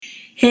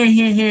Oh,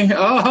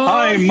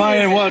 Hey,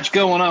 man, yeah. what's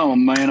going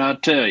on, man? I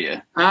tell you.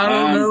 I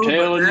don't know, I'm but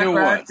telling that you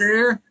right what.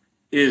 there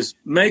is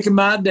making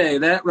my day.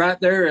 That right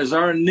there is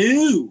our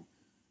new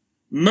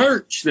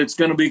merch that's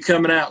going to be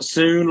coming out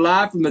soon,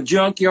 live from the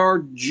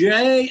Junkyard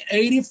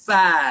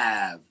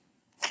J85.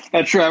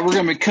 That's right. We're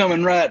going to be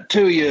coming right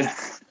to you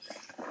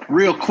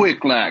real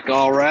quick like,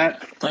 all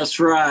right? That's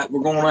right.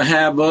 We're going to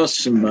have us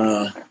some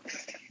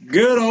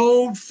good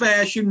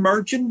old-fashioned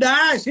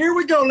merchandise. Here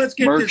we go. Let's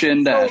get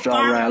Merchandise. this.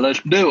 All right,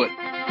 let's do it. We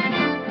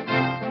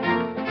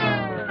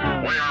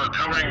are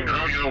coming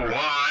to you live.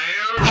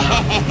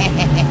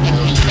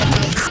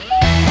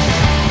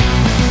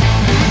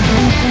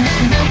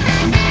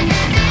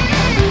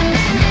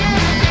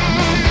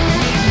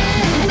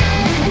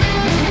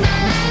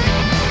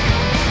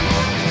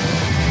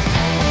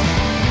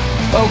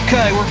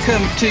 Okay, we're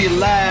coming to you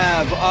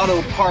live,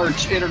 Auto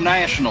Parts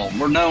International.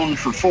 We're known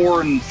for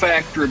foreign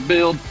factory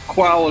build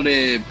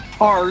quality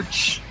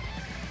parts.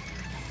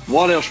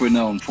 What else we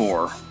known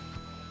for?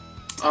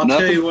 I'll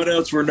Nothing? tell you what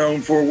else we're known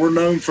for. We're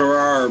known for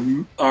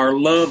our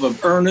love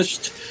of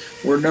Ernest.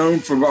 We're known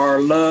for our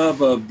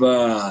love of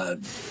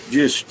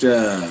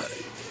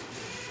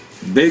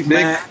Big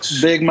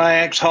Macs. Big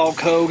Macs, Hulk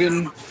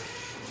Hogan.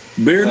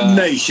 Bearded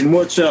Nation.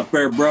 What's up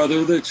there,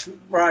 brother? That's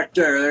right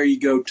there. There you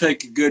go.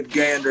 Take a good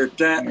gander at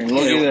that. I mean,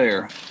 look at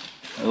there.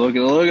 Look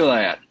at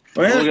that.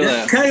 Well, Look at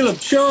that. Caleb,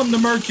 show them the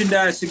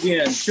merchandise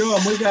again. Show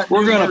them.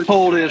 We're going to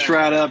pull this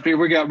right up here.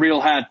 We got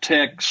real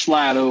high-tech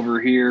slide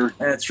over here.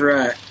 That's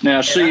right.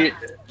 Now, see,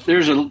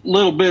 there's a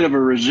little bit of a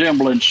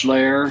resemblance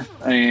there,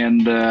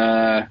 and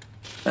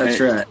That's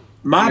right.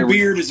 My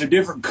beard is a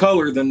different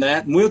color than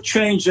that, and we'll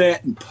change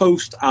that in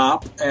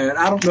post-op. And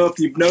I don't know if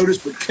you've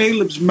noticed, but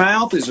Caleb's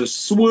mouth is a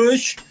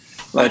swoosh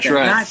like That's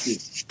right. Nike.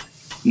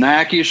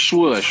 Nike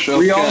swoosh. Okay.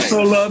 We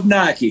also love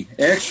Nike.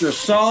 Extra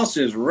sauce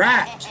is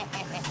right.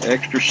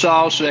 Extra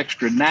sauce,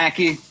 extra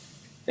Nike,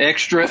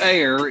 extra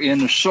air in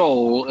the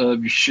sole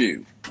of your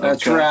shoe.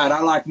 That's right.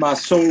 I like my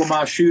sole of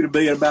my shoe to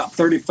be at about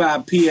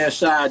 35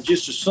 psi,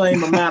 just the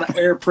same amount of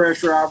air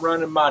pressure I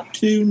run in my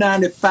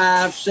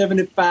 295,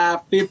 75,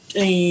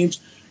 15s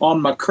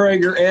on my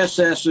Krager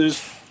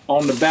SS's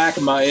on the back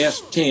of my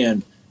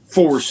S10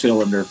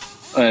 4-cylinder.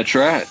 That's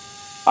right.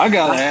 I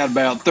got to add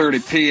about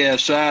 30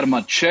 psi to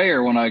my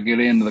chair when I get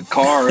into the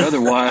car.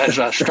 Otherwise,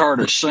 I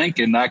start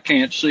sinking. I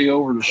can't see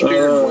over the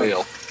steering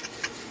wheel.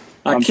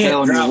 I I'm can't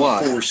telling you drive a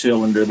what.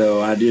 4-cylinder,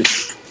 though. I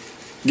just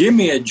give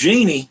me a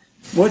genie.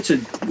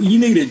 You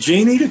need a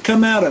genie to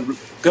come out of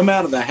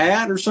the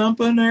hat or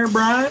something there,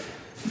 Brian?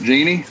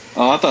 Genie?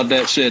 Oh, I thought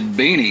that said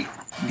beanie.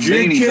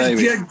 Beanie,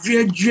 baby.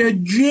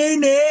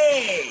 Genie!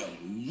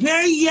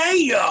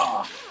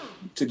 Yeah.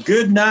 It's a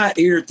good night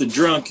here at the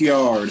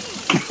Junkyard.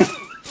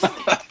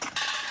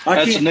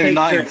 That's a new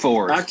name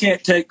for us. I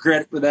can't take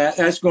credit for that.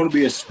 That's going to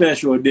be a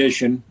special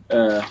edition.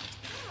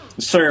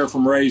 Sarah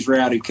from Ray's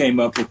Rowdy came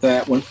up with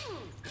that one.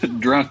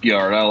 Drunk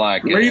Yard, I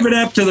like it. Leave it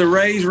up to the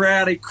Ray's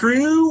Rowdy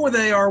crew.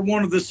 They are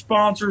one of the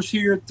sponsors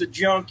here at the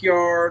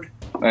Junkyard.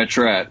 That's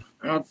right.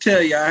 I'll tell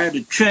you, I had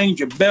to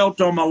change a belt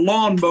on my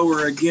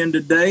lawnmower again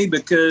today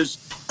because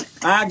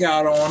I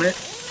got on it,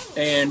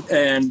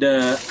 and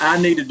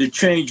I needed to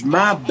change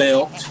my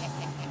belt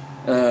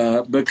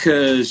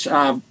because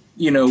thank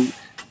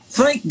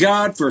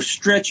God for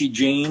stretchy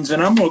jeans,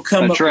 and I'm going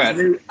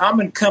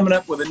to coming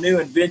up with a new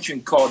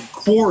invention called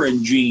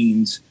Quarren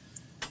jeans.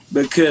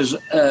 Because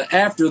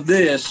after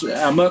this,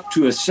 I'm up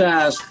to a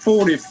size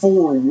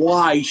 44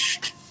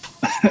 waist.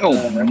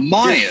 Oh,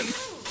 man.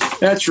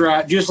 That's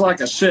right. Just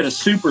like a set of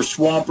super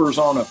swampers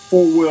on a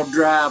 4-wheel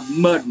drive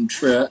mudding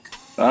truck.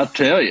 I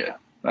tell you.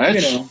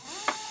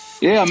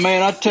 Yeah,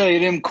 man, I tell you,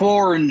 them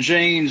Quarren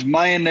jeans,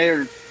 man,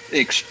 they're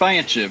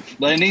expansive.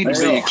 They need to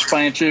be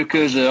expansive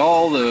because of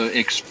all the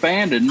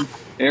expanding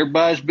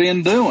everybody's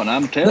been doing.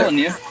 I'm telling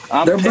you.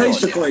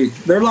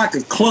 They're like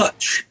a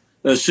clutch.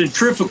 A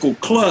centrifugal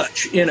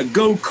clutch in a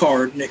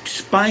go-kart and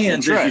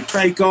expands as you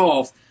take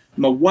off.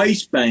 My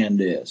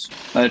waistband is.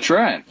 That's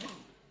right.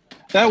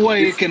 That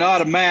way it can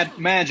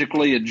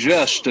magically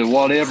adjust to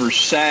whatever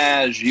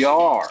size you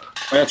are.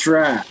 That's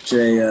right.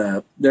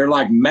 They're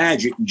like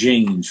magic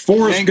jeans.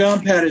 Forrest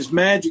Gump had his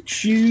magic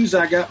shoes.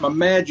 I got my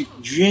magic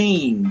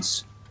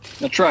jeans.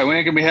 That's right. We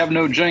ain't going to be having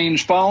no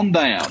jeans falling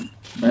down.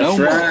 That's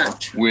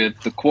right. More with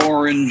the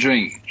Quarren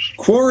jeans.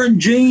 Quarren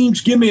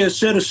jeans, give me a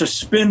set of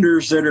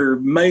suspenders that are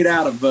made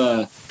out of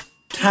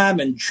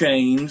timing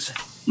chains.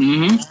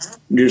 Mm-hmm.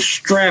 Just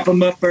strap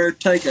them up there,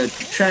 take a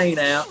chain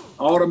out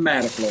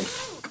automatically.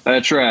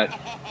 That's right.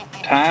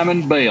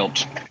 Timing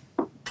belt.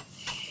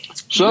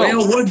 So,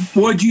 well,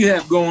 what'd you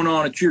have going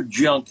on at your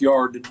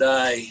junkyard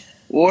today?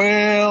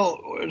 Well,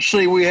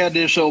 see, we had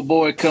this old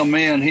boy come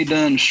in. He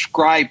done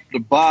scraped the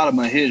bottom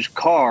of his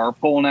car,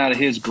 pulling out of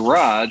his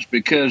garage,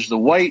 because the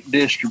weight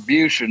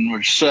distribution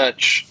was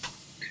such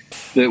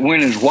that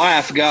when his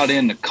wife got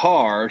in the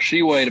car,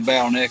 she weighed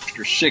about an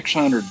extra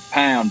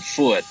 600-pound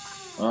foot.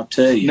 I'll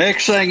tell you.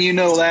 Next thing you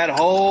know, that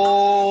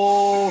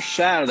whole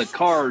side of the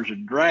car is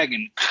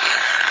dragging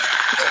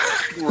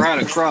right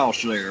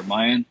across there,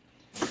 man.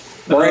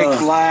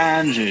 Brake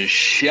lines is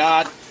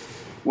shot.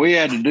 We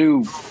had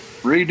to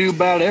redo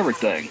about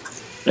everything.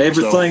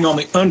 Everything on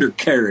the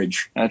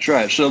undercarriage. That's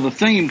right. So the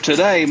theme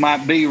today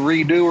might be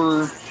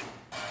redoer.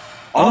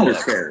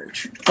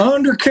 Undercarriage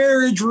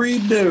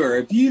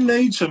redoer. If you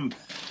need some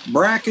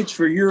brackets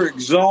for your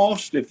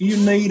exhaust, if you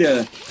need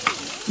a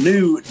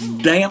new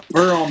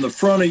damper on the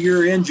front of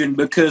your engine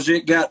because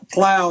it got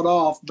plowed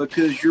off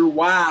because your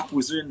wife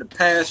was in the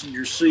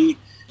passenger seat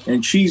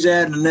and she's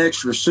adding an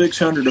extra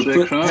 600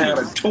 foot-pound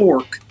of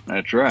torque.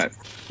 That's right.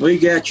 We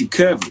got you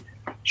covered.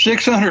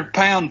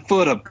 600-pound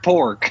foot of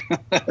pork.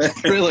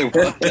 That's really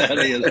what that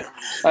is.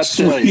 I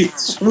tell you.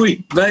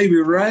 Sweet baby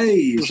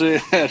Ray's.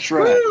 That's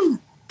right. Woo.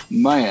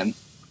 Man,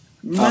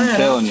 I'm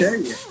telling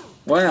you.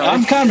 Wow.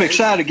 I'm kind of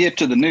excited to get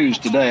to the news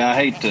today. I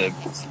hate to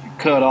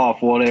cut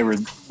off whatever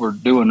we're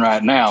doing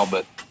right now,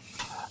 but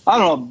I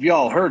don't know if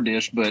y'all heard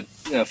this, but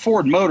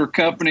Ford Motor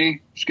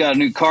Company has got a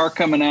new car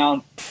coming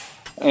out.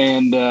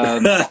 And,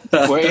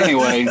 well,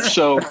 anyway,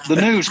 so the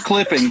news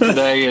clipping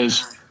today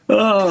is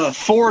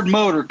Ford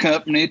Motor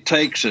Company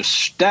takes a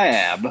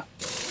stab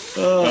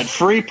at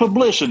free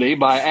publicity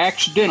by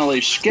accidentally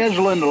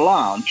scheduling the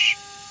launch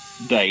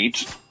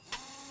date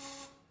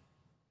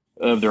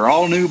of their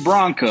all-new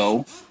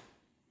Bronco,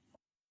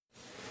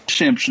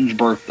 Simpson's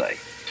birthday.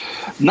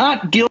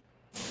 Not guilty.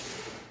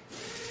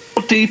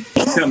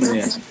 Coming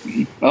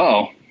in.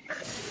 Uh-oh.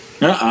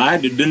 I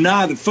had to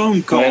deny the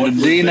phone call. I had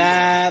to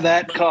deny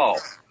that call.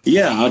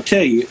 Yeah, I'll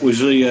tell you, it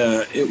was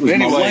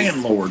my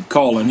landlord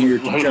calling here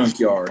at the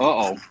junkyard.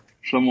 Uh-oh.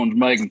 Someone's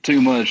making too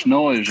much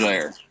noise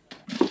there.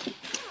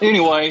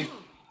 Anyway,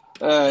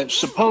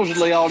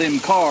 supposedly all them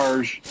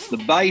cars, the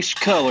base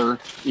color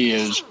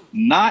is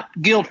not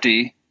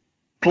guilty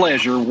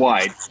pleasure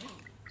white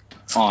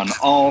on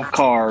all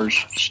cars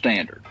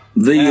standard.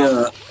 How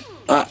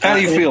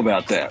do you feel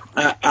about that?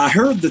 I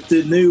heard that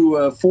the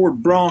new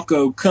Ford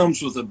Bronco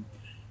comes with a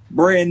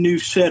brand new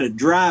set of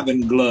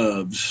driving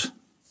gloves,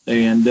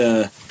 and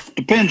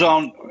depends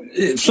on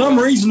some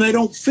reason they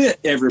don't fit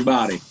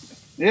everybody.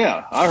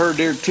 Yeah, I heard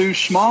they're too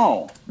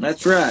small.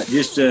 That's right,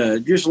 just a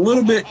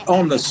little bit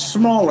on the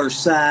smaller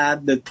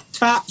side. The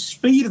top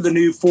speed of the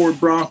new Ford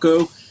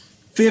Bronco,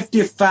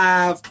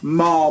 55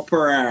 mile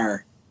per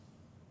hour.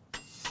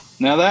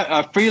 Now that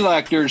I feel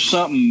like there's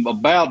something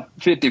about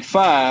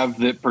 55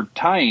 that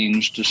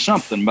pertains to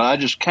something, but I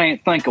just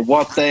can't think of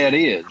what that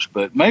is.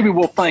 But maybe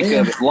we'll think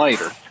of it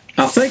later.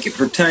 I think it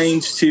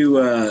pertains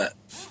to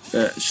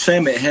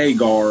Sammy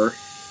Hagar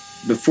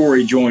before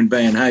he joined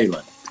Van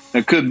Halen.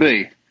 It could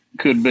be.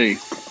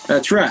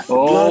 That's right.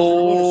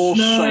 Oh,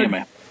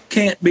 Sammy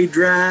can't be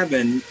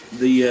driving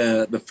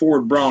the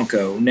Ford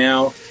Bronco.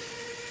 Now,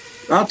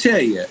 I'll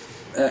tell you.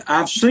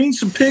 I've seen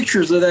some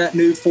pictures of that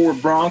new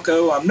Ford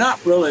Bronco. I'm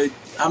not really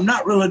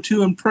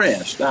too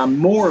impressed. I'm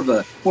more of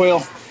a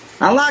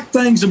I like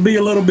things to be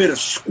a little bit of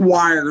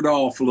squired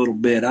off a little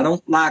bit. I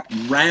don't like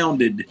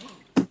rounded.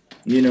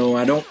 We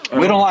don't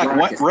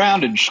like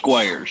rounded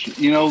squares.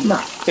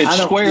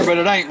 It's square, but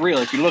it ain't real.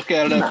 If you look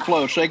at it up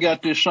close, they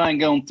got this thing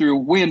going through a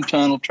wind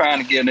tunnel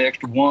trying to get an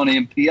extra 1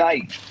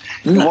 mph.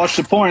 And what's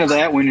the point of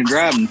that when you're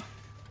driving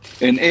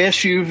an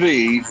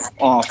SUV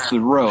off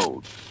the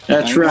road?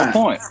 That's right. No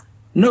point.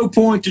 No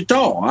point at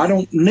all. I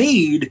don't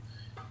need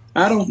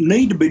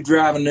to be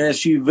driving an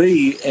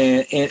SUV,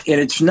 and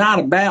it's not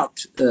about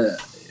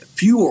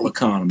fuel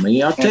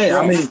economy. I'll tell you,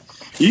 I mean,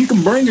 you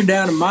can bring her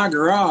down to my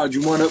garage,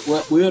 and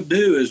what we'll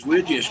do is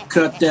we'll just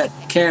cut that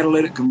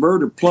catalytic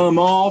converter plumb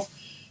off.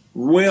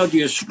 We'll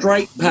just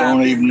straight pipe.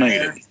 Don't even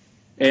need it.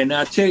 And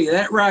I tell you,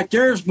 that right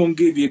there is going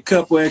to give you a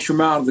couple extra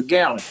miles a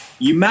gallon.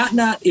 You might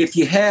not, if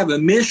you have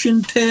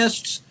emission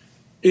tests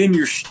in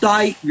your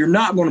state, you're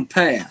not going to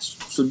pass.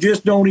 So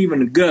just don't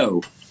even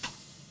go.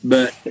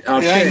 But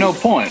I'll tell you, no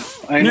point.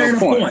 Ain't no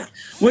point.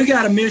 We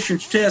got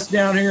emissions tests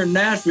down here in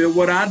Nashville.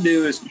 What I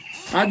do is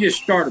I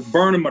just started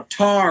burning my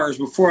tires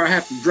before I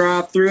have to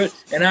drive through it,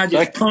 and I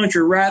just punch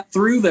her right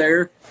through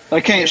there.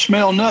 They can't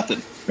smell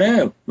nothing.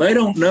 No, they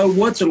don't know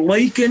what's a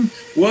leaking,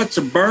 what's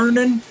a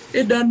burning.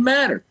 It doesn't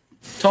matter.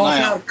 Toss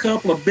out a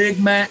couple of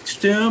Big Macs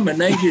to them, and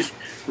they just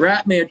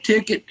write me a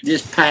ticket,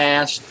 just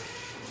passed.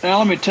 Now,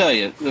 let me tell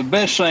you, the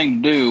best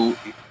thing to do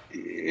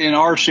in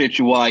our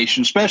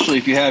situation, especially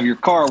if you have your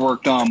car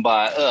worked on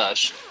by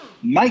us,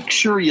 make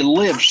sure you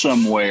live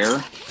somewhere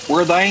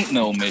where there ain't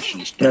no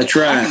emissions. That's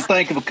right. I can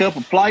think of a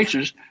couple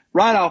places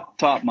right off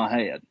the top of my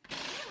head.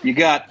 You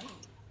got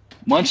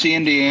Muncie,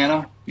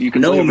 Indiana. You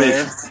can live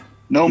there.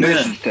 No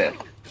emissions test.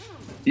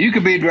 You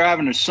could be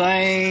driving the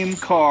same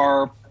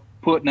car,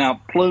 putting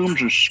out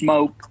plumes of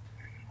smoke,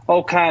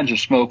 all kinds of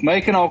smoke,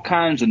 making all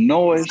kinds of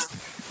noise.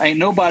 Ain't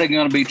nobody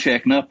going to be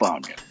checking up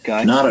on you,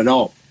 okay? Not at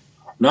all.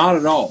 Not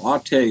at all. I'll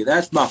tell you,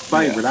 that's my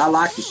favorite. I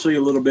like to see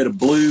a little bit of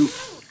blue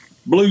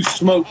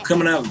smoke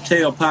coming out of the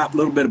tailpipe, a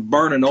little bit of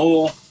burning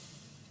oil.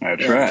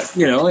 That's right.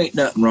 Ain't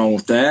nothing wrong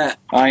with that.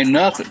 Ain't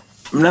nothing.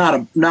 Not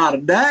a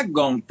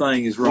daggone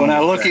thing is wrong. When I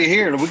look at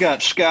here, we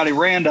got Scotty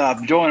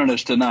Randolph joining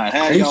us tonight.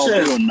 How y'all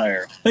doing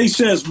there? He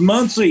says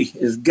Muncie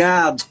is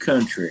God's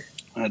country.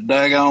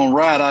 Daggone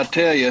right, I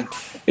tell you.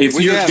 If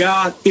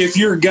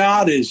your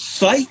God is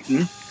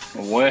Satan,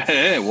 Well,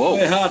 whoa.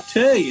 well, I'll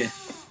tell you.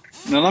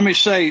 Now, let me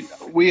say,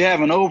 we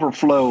have an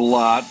overflow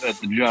lot at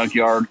the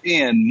junkyard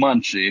in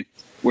Muncie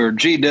where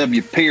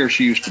G.W. Pierce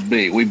used to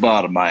be. We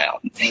bought them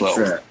out. So That's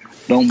right.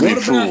 don't be What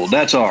about- fooled.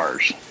 That's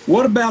ours.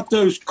 What about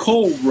those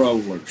coal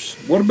rollers?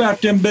 What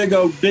about them big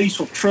old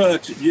diesel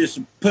trucks that just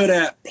put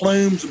out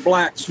plumes of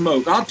black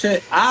smoke? I'll tell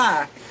you,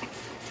 I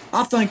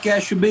think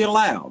that should be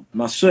allowed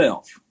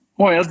myself.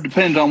 Well, it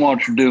depends on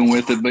what you're doing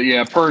with it. But,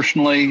 yeah,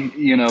 personally,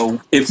 you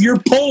know, If you're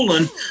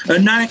pulling a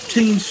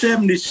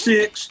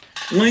 1976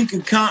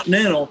 Lincoln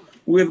Continental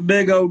with a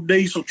big old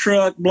diesel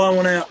truck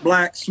blowing out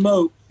black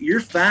smoke, you're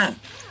fine.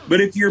 But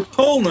if you're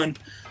pulling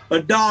a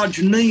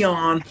Dodge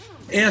Neon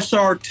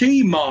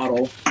SRT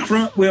model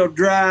front wheel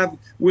drive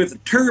with a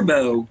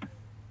turbo,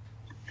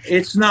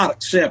 it's not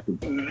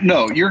acceptable.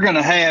 no, you're going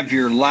to have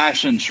your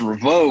license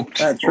revoked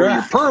That's or right.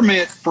 your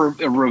permit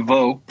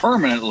revoked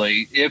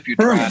permanently if you're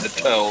trying to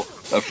tow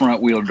a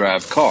front wheel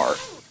drive car.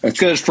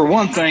 Because for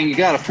one thing, you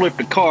got to flip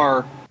the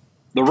car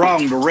the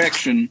wrong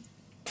direction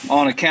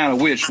on account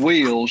of which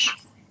wheels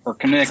are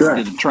connected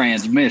Right. to the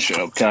transmission.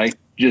 Okay,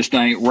 just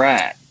ain't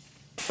right.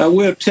 I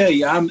will tell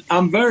you,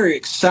 I'm very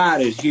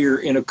excited here.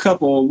 In a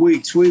couple of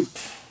weeks,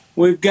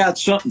 we've got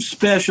something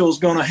special is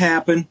going to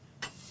happen.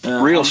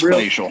 Real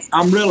special.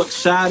 I'm real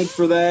excited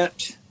for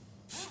that.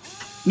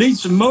 Need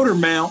some motor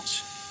mounts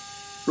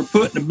for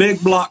putting a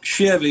big block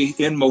Chevy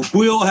in my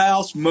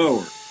wheelhouse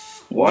mower.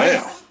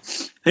 Wow.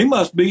 He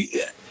must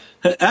be.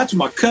 That's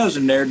my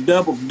cousin there,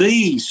 Double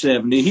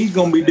D70. He's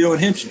going to be doing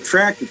him some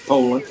tractor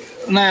pulling.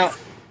 Now,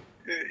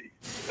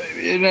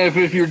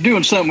 if you're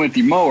doing something with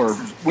your mower,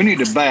 we need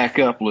to back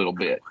up a little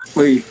bit.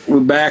 We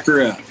back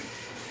her up.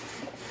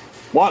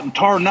 What in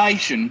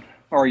tarnation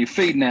are you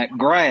feeding that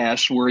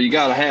grass where you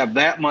got to have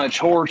that much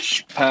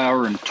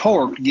horsepower and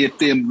torque to get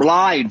them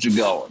blades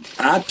going?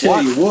 I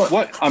tell you what.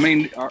 What? I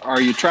mean,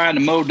 are you trying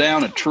to mow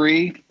down a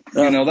tree?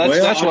 You know,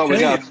 that's I'll what we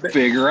tell got you, to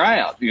figure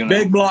out. You know,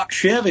 Big block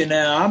Chevy.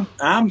 Now,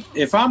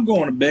 if I'm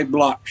going to big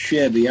block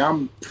Chevy,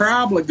 I'm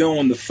probably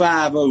going the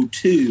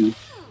 502.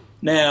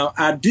 Now,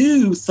 I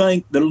do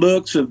think the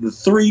looks of the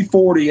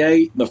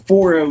 348 and the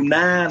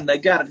 409, they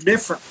got a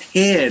different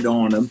head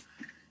on them.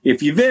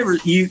 If you've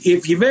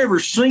ever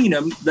seen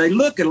them, they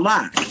look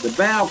alike. The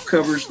valve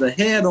covers, the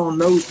head on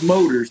those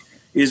motors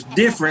is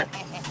different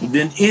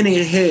than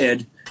any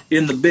head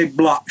in the big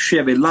block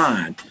Chevy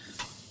line.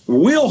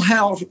 Wheel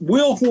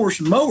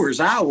horse mowers,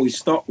 I always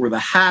thought were the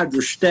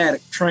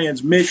hydrostatic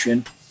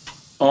transmission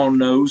on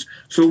those.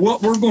 So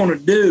what we're going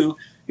to do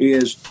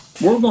is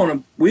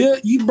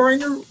you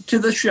bring her to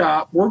the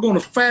shop. We're going to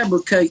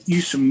fabricate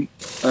you some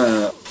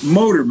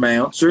motor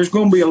mounts. There's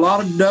going to be a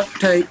lot of duct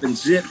tape and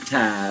zip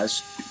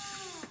ties.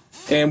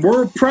 And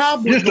we're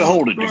probably just to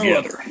hold it throw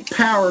together. a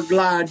Power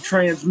Glide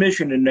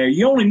transmission in there.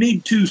 You only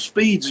need 2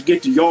 speeds to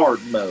get the yard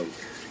mowed.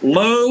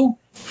 Low,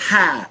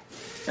 high.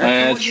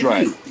 That's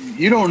right.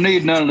 You don't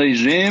need none of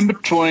these in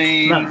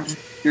between. No.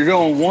 You're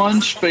going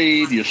 1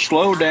 speed. You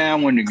slow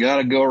down when you got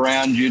to go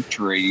around your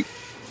tree.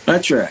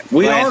 That's right.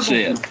 We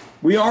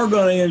are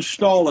going to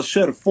install a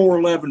set of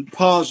 411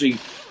 posi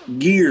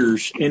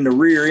gears in the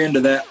rear end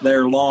of that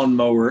there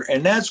lawnmower,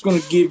 and that's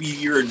going to give you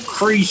your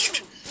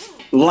increased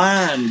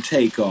line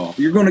takeoff.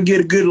 You're going to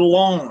get a good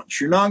launch.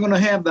 You're not going to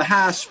have the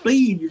high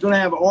speed. You're going to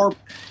have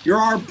your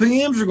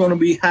RPMs are going to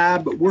be high,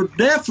 but we're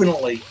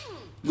definitely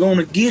going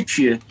to get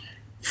you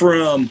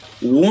from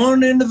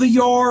one end of the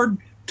yard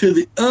to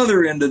the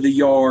other end of the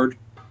yard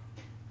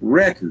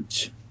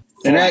records.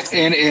 And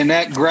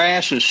that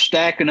grass is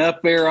stacking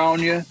up there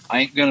on you.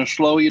 Ain't going to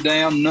slow you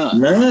down none.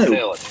 No,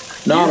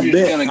 not You're a bit.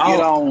 just going to get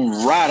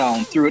on right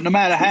on through it. No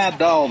matter how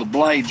dull the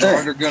blades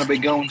are, they're going to be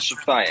going so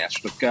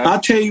fast. Okay.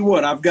 I'll tell you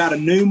what, I've got a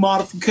new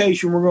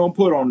modification we're going to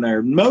put on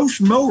there.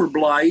 Most mower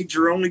blades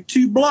are only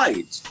 2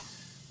 blades.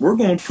 We're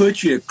going to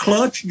put you a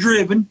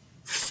clutch-driven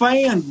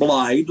fan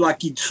blade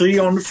like you'd see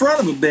on the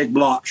front of a big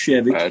block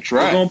Chevy. That's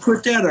right. We're going to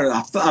put that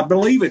on. I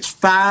believe it's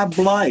 5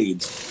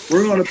 blades.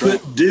 We're going to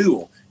put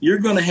dual. You're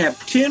going to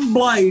have 10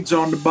 blades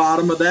on the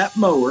bottom of that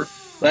mower.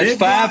 That's Big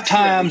 5 block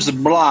times Chevy.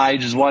 the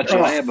blades is what you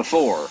had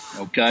before.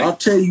 Okay. I'll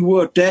tell you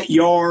what, that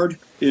yard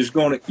is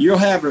going to. You'll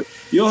have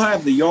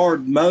the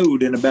yard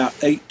mowed in about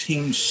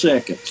 18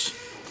 seconds.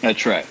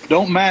 That's right.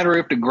 Don't matter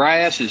if the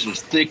grass is as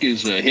thick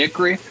as a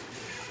hickory.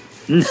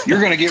 You're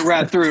going to get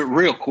right through it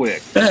real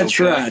quick. That's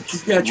okay? right.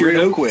 You've got your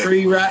Real oak quick.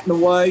 tree right in the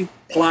way.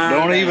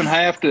 Don't even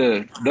have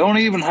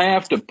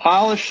to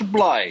polish the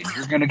blade.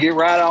 You're going to get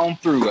right on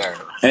through there.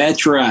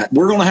 That's right.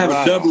 We're going to have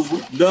Right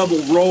a double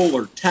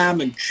roller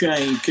timing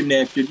chain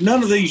connected.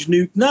 None of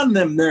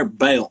them they're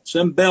belts.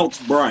 Them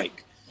belts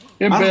break.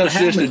 Them I don't know belts how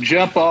just to many-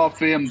 jump off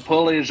them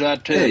pulleys, I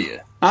tell you.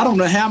 I don't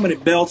know how many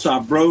belts I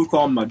broke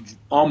on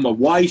my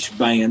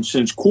waistband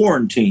since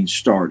quarantine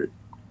started.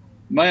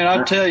 Man,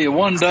 I tell you,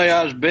 one day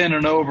I was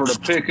bending over to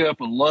pick up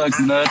a lug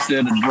nut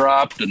that had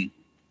dropped, and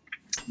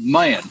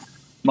man,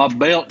 my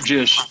belt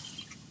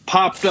just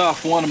popped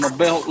off one of my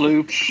belt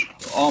loops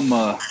on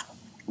my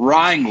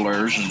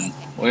Wranglers, and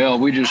well,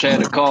 we just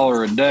had to call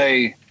her a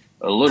day.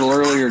 a little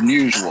earlier than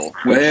usual.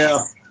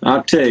 Well,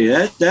 I'll tell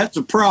you, that's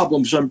a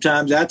problem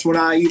sometimes. That's when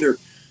I either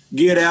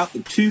get out the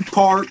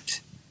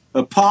two-part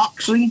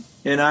epoxy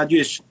and I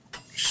just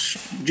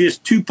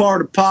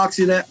two-part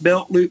epoxy that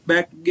belt loop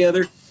back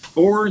together,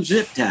 or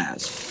zip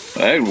ties.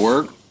 That'd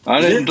work.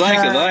 I didn't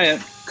think of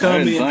that.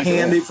 Come in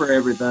handy for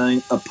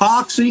everything.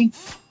 Epoxy,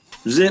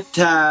 zip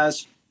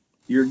ties,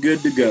 you're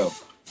good to go.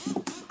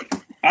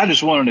 I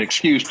just wanted an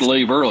excuse to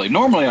leave early.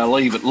 Normally I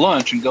leave at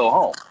lunch and go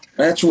home.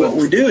 That's what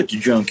we do at the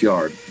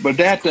junkyard. But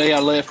that day I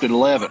left at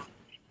 11.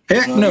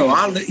 Heck no,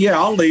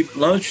 I'll leave at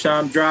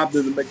lunchtime, drive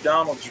to the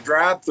McDonald's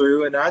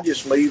drive-through, and I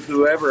just leave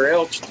whoever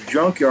else at the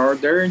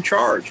junkyard, they're in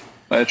charge.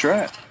 That's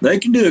right. They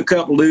can do a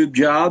couple lube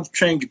jobs,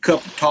 change a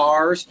couple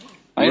tires.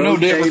 Ain't no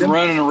different than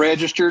running a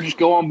register. Just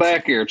go on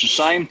back here. It's the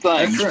same thing.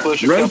 That's Just right.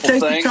 push a Rotate couple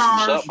the things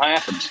tires. and something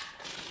happens.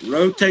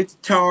 Rotate the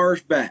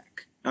tires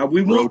back.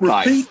 We want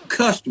repeat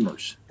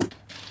customers.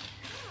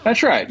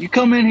 That's right. You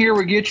come in here,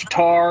 we get your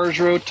tires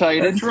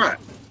rotated. That's right.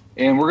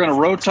 And we're going to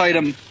rotate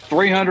them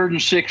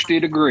 360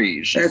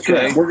 degrees. That's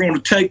right. We're going to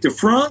take the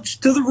fronts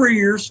to the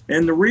rears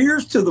and the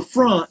rears to the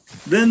front,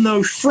 then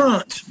those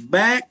fronts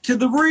back to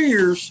the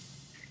rears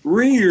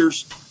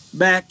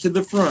back to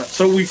the front.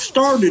 So we've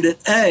started at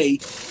A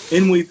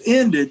and we've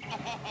ended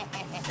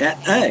at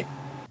A.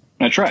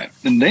 That's right.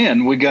 And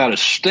then we got a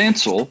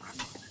stencil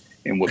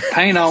and we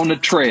paint on the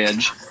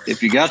treads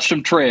if you got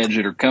some treads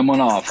that are coming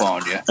off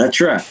on you.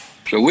 That's right.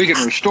 So we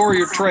can restore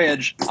your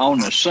treads on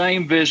the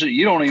same visit.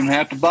 You don't even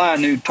have to buy a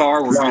new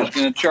tar. We're just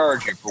going to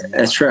charge you for one.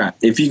 That's right.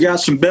 If you got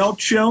some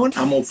belts showing,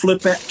 I'm going to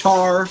flip that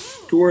tar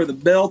to where the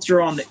belts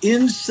are on the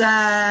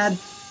inside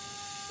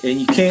and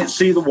you can't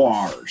see the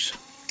wires.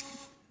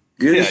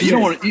 Good. Yeah, you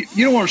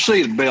don't want to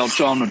see the belts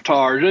on the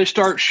tires. They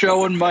start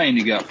showing, man,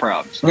 you got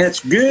problems. That's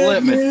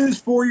good news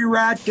for you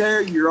right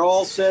there. You're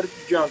all set at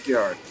the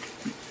junkyard.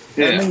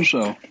 Yeah,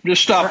 so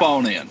just stop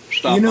on in.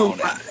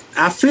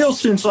 I feel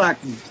since like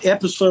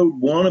episode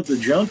 1 of the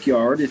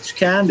junkyard, it's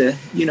kind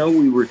of,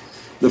 we were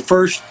the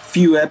first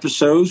few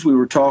episodes, we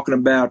were talking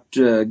about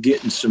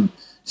getting some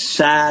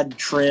side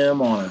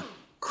trim on a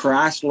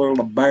Chrysler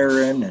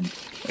LeBaron and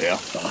a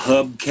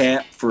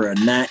hubcap for a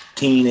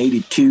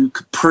 1982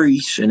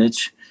 Caprice. And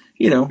it's,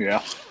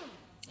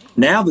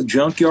 now the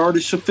junkyard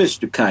is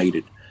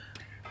sophisticated.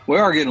 We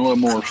are getting a little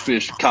more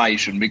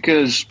sophistication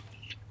because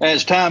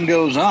as time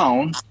goes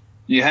on,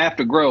 you have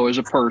to grow as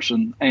a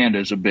person and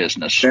as a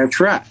business. That's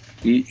right.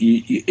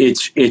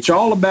 It's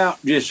all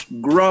about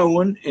just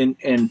growing,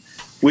 and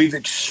we've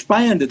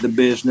expanded the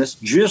business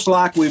just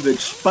like we've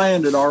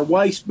expanded our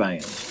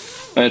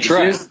waistbands. That's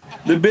right.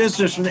 The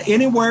business,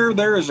 anywhere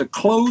there is a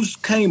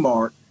closed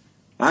Kmart,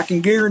 I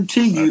can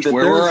guarantee you that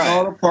there's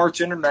Auto Parts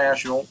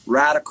International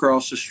right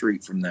across the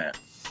street from that.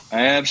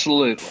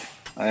 Absolutely.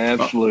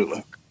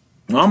 Absolutely.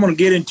 I'm going to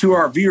get into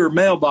our viewer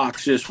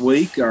mailbox this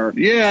week.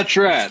 That's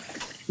right.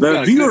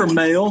 The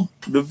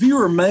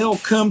viewer mail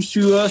comes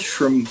to us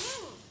from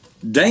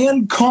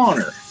Dan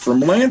Connor from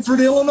Lanford,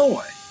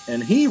 Illinois,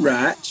 and he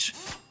writes,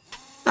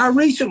 I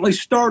recently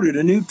started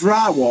a new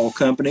drywall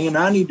company, and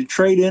I need to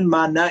trade in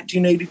my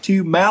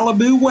 1982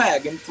 Malibu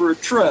wagon for a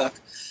truck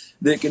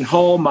that can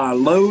haul my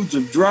loads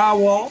of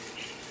drywall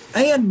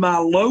and my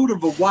load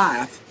of a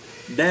wife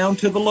down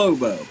to the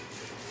Lobo.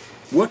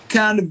 What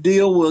kind of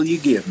deal will you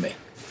give me?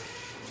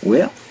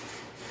 Well,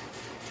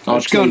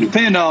 it's going to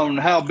depend on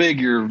how big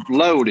your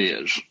load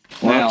is.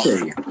 Now,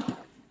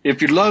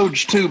 if your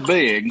load's too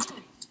big,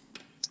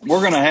 we're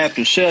going to have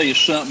to sell you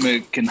something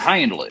that can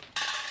handle it.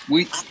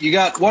 What do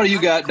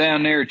you got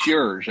down there at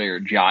yours there,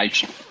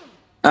 Jason?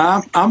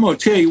 I'm going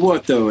to tell you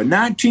what, though. A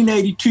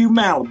 1982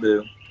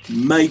 Malibu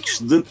makes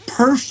the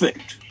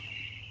perfect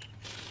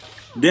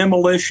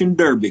demolition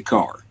derby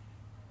car.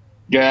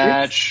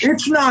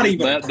 It's not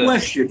even a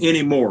question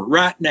anymore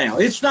right now.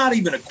 It's not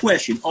even a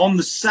question. On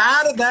the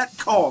side of that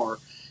car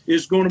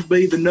is going to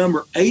be the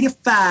number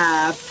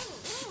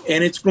 85,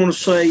 and it's going to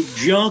say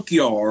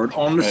junkyard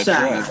on the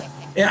side. Right.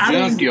 And I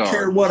don't even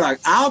care what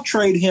I'll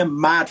trade him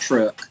my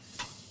truck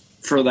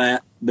for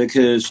that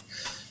because,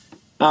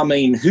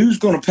 who's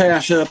going to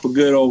pass up a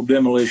good old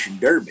demolition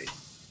derby?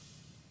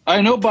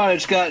 Ain't nobody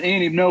that's got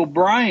any no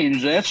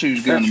brains. That's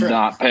who's going to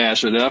not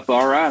pass it up.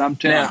 All right, I'm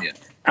telling you.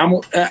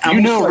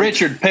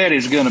 Richard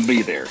Petty's going to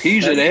be there.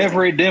 He's at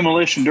every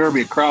demolition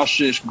derby across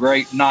this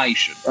great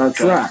nation. That's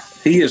right.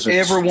 He is a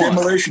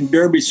demolition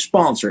derby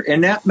sponsor.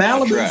 And that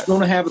Malibu is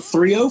going to have a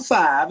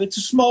 305. It's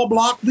a small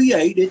block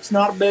V8. It's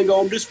not a big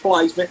old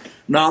displacement.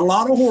 Not a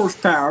lot of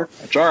horsepower.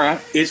 That's all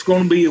right. It's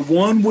going to be a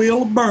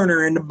one-wheel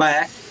burner in the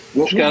back.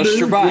 It's got to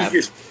survive.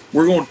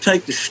 We're going to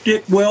take the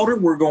stick welder.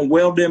 We're going to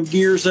weld them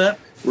gears up.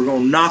 We're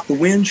going to knock the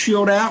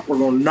windshield out. We're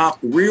going to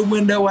knock the rear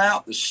window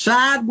out, the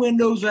side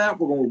windows out.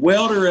 We're going to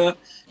weld her up,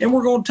 and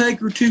we're going to take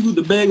her to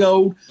the big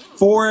old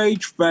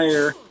 4-H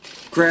fair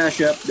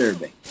crash up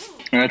derby.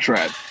 That's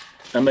right.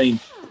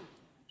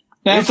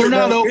 Now, if they're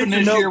not open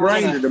this year,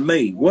 brainer to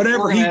me.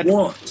 Whatever he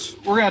wants.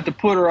 We're going to have to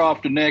put her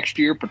off to next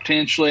year,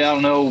 potentially. I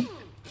don't know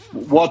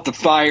what the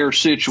fire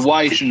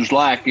situation's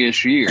like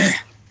this year.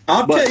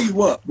 I'll tell you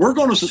what, we're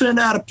going to send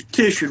out a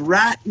petition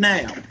right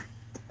now,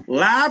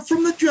 live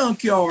from the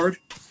junkyard,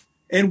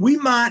 and we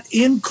might,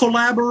 in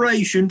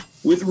collaboration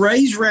with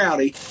Ray's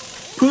Rowdy,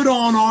 put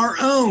on our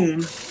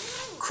own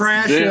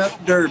Crash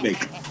Up Derby.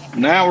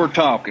 Now we're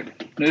talking.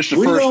 This is the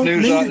We first don't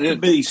news need it to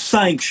be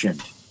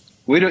sanctioned.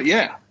 We do,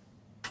 yeah.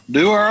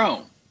 Do our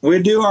own.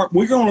 We're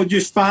going to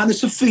just find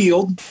us a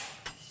field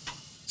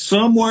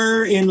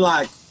somewhere in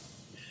like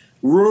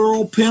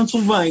rural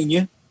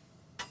Pennsylvania.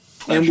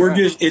 And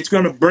it's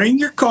going to bring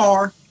your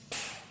car,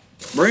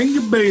 bring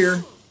your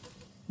beer,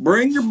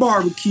 bring your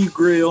barbecue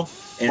grill,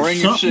 and bring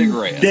your something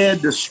cigarette.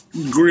 dead to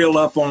grill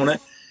up on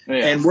it.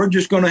 Yeah. And we're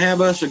just going to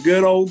have us a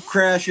good old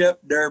Crash Up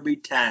Derby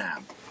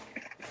time.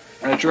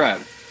 That's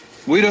right.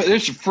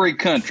 This is a free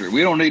country.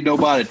 We don't need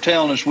nobody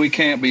telling us we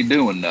can't be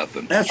doing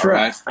nothing. That's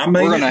right. I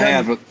mean, we're going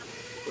to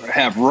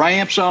have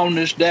ramps on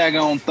this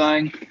daggone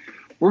thing.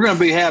 We're going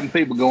to be having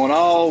people going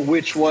all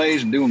which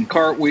ways and doing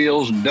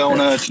cartwheels and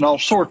donuts and all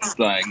sorts of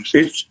things.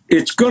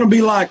 It's going to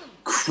be like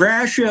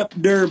Crash Up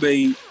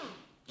Derby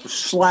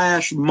 /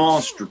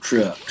 monster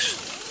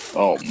trucks.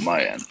 Oh,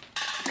 man.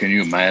 Can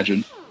you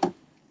imagine?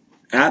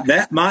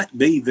 That might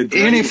be the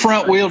greatest. Any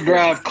front-wheel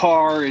drive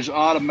car is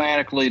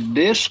automatically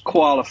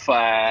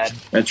disqualified.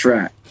 That's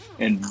right.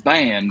 And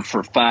banned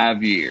for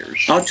 5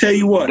 years. I'll tell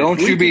you what.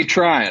 Don't you be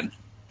trying.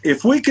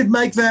 If we could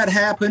make that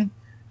happen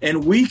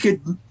and we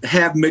could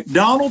have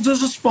McDonald's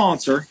as a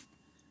sponsor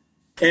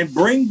and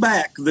bring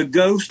back the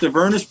ghost of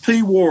Ernest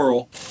P.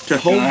 Worrell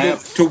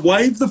to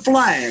wave the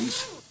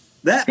flags,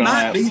 that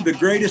might be the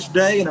greatest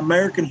day in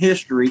American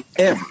history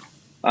ever.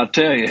 I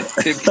tell you,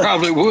 it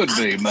probably would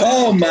be, man.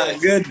 Oh, my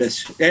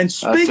goodness. And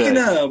speaking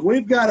of,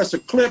 we've got us a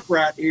clip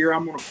right here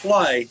I'm going to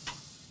play.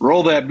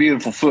 Roll that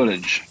beautiful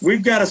footage.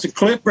 We've got us a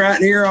clip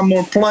right here I'm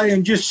going to play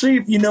and just see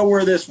if you know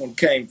where this one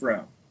came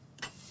from.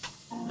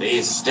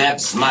 These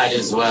steps might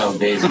as well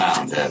be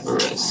Mount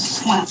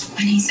Everest. Well,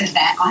 when he said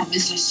that, I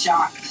was just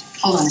shocked.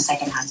 Hold on a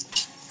second, hon.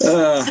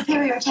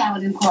 Superior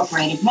Talent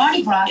Incorporated.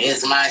 Marty Brock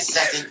is my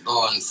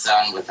second-born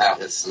son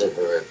without a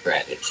sliver of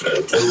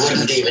gratitude, who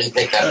wouldn't even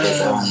pick up his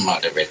own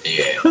mother at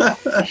the end.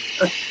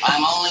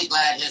 I'm only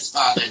glad his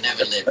father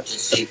never lived to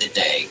see the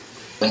day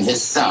when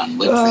his son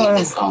would treat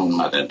his own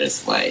mother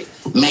this way.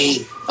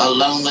 Me, a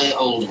lonely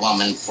old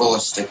woman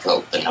forced to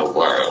cope in a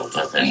world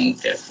of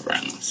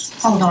indifference.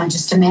 Hold on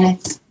just a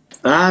minute.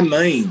 I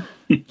mean,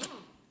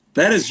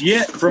 that is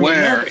yet from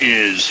Where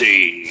is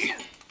he?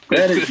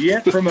 That is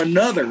yet from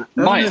another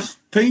Ernest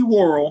P.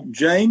 Worrell,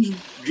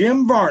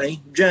 Jim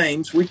Varney,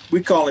 James, we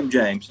call him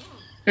James.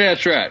 Yeah,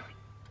 that's right.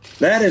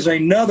 That is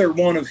another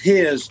one of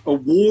his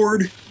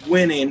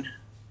award-winning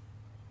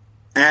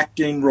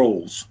acting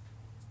roles.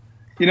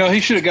 You know,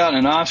 he should have gotten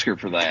an Oscar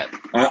for that.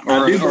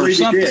 I do believe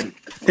he did.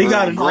 He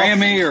got a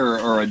Grammy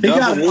or a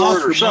double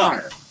award or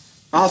something.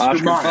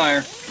 Oscar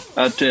Mayer.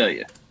 I tell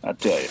you.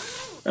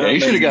 Yeah,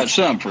 he should have got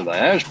some for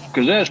that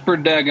because that's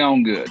pretty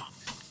daggone good.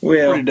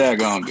 Well, pretty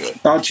daggone good.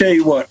 I'll tell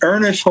you what,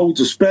 Ernest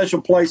holds a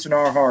special place in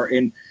our heart,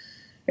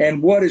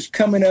 and what is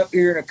coming up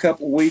here in a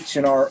couple of weeks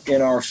in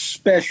our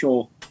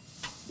special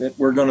that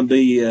we're going to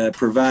be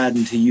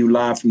providing to you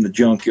live from the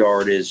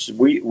junkyard is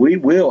we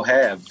will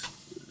have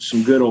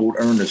some good old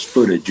Ernest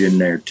footage in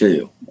there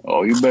too.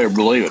 Oh, you better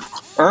believe it.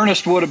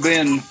 Ernest would have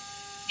been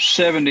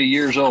 70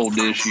 years old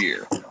this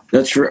year.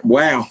 That's right.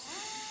 Wow.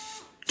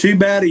 Too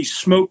bad he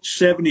smoked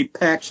 70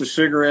 packs of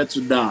cigarettes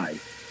a day.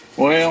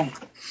 Well,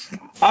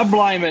 I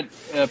blame it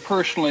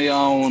personally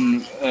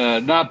on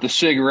not the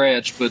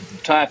cigarettes, but the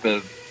type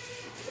of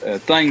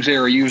things they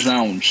were using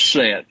on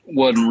set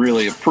wasn't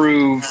really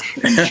approved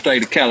in the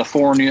state of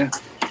California.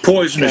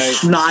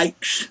 Poisonous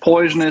snakes.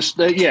 Poisonous.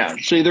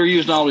 See, they're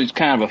using all these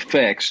kind of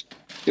effects.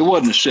 It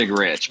wasn't the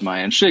cigarettes,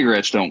 man.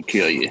 Cigarettes don't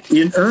kill you.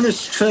 In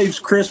Ernest Saves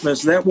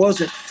Christmas, that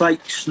wasn't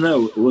fake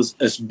snow. It was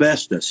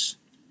asbestos.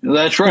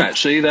 That's right.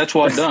 See, that's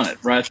what done it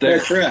right there.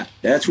 That's right.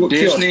 That's what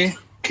Disney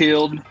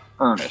killed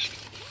Ernest.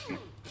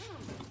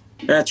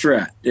 That's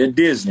right, at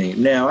Disney.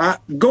 Now,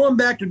 going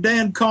back to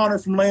Dan Connor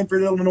from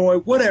Lanford, Illinois,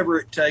 whatever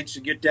it takes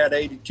to get that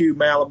 82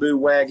 Malibu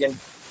wagon,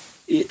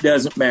 it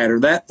doesn't matter.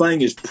 That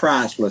thing is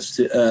priceless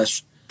to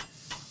us,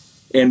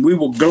 and we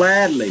will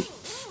gladly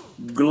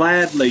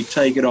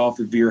take it off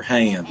of your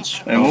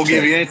hands. And we'll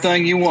give you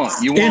anything you want.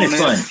 You want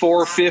anything. An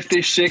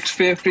F450,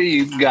 650,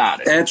 you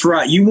got it. That's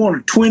right. You want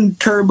a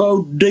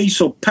twin-turbo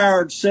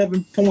diesel-powered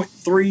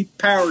 7.3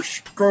 power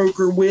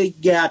stroker, we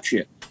got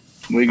you.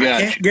 I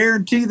can't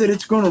guarantee that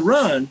it's going to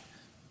run,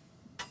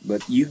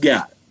 but you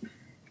got it.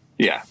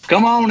 Yeah.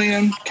 Come on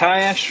in,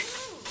 cash.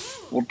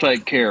 We'll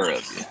take care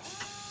of you.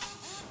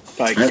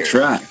 That's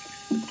right.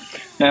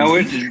 Now,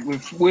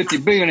 with you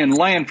being in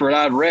Lanford,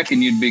 I'd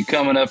reckon you'd be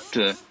coming up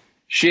to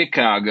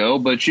Chicago,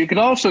 but you could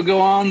also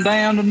go on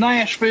down to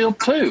Nashville,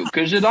 too,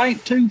 because it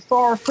ain't too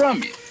far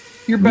from you.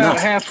 You're about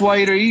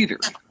halfway to either.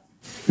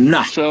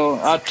 No. So,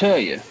 I'll tell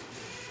you,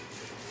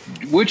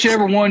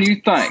 whichever one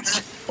you think.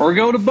 Or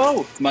go to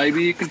both.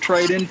 Maybe you can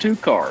trade in 2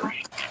 cars.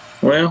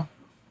 Well,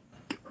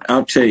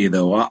 I'll tell you,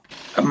 though,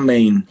 I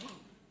mean,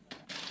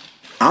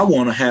 I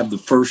want to have the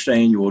first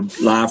annual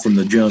Live from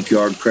the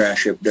Junkyard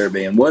Crash Up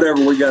Derby, and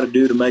whatever we got to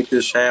do to make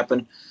this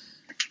happen.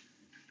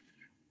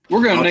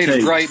 We're going to need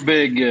a great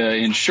big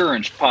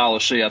insurance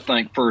policy, I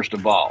think, first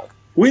of all.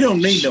 We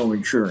don't need no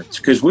insurance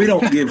because we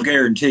don't give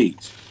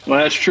guarantees. Well,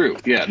 that's true.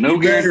 Yeah, no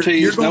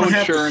guarantees, you're no gonna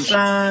insurance.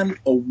 Have to sign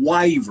a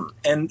waiver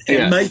and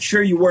make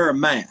sure you wear a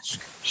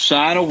mask.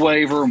 Sign a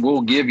waiver, and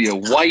we'll give you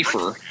a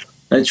wafer.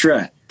 That's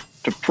right.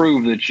 To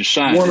prove that you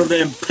signed one of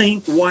them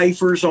pink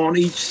wafers on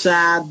each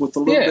side with a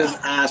little bit of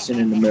icing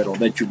in the middle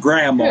that your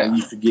grandma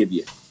used to give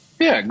you.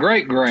 Yeah,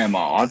 great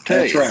grandma, I'll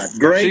tell you. That's right.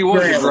 Great She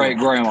was grandma. a great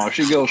grandma.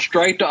 She goes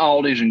straight to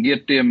Aldi's and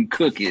get them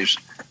cookies.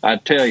 I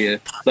tell you,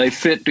 they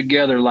fit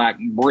together like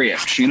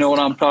bricks. You know what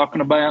I'm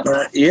talking about?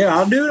 Yeah,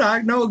 I do.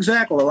 I know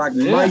exactly, like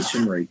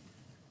masonry.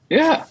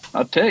 Yeah,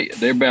 I'll tell you.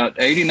 They're about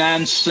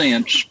 89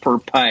 cents per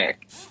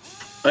pack.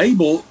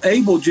 Abel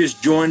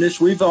just joined us.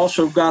 We've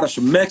also got us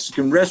a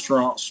Mexican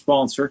restaurant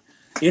sponsor.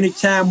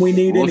 Anytime we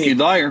need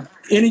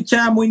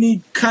anytime we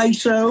need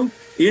queso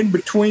in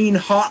between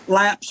hot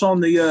laps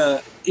on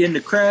the in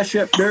the Crash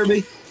Up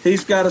Derby,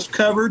 he's got us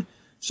covered.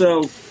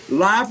 So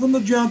Live from the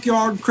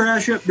Junkyard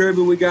Crash Up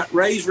Derby, we got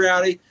Ray's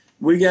Rowdy.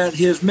 We got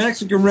his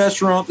Mexican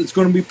restaurant that's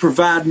going to be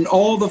providing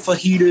all the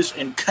fajitas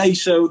and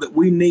queso that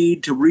we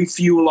need to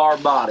refuel our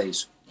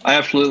bodies.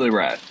 Absolutely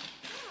right.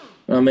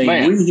 I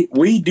mean,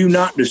 we do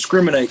not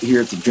discriminate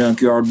here at the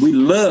Junkyard. We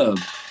love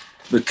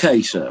the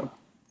queso.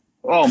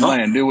 Oh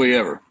man, do we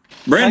ever?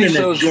 Brendan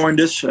has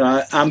joined us.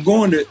 I'm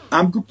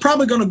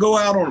probably going to go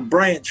out on a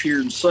branch here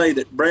and say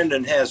that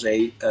Brendan has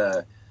a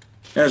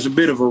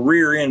bit of a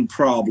rear end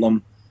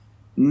problem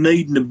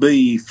needing to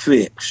be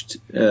fixed.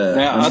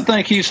 Now, I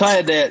think he's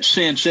had that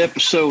since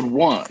episode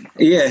 1.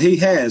 Yeah, he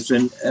has,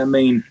 and I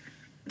mean,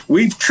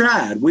 we've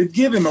tried. We've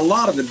given him a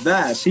lot of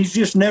advice.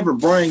 He's never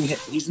bring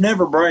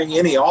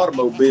any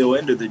automobile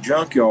into the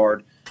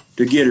junkyard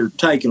to get her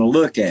taken a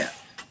look at.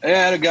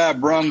 Yeah, the guy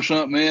brung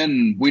something in,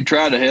 and we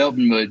tried to help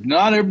him, but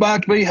not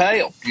everybody can be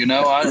helped. You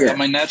know, I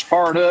mean, that's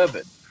part of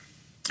it.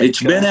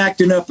 It's been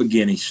acting up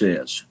again, he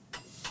says.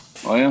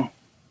 Well,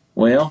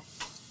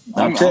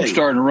 I'm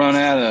starting to run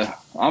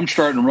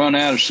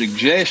out of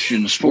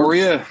suggestions for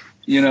you.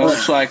 You know,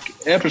 it's like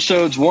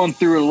episodes 1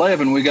 through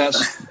 11. We got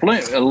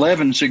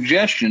 11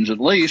 suggestions at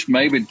least,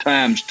 maybe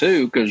times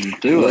 2 because there's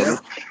 2 of them.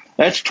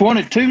 That's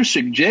 22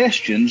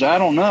 suggestions. I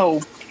don't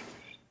know.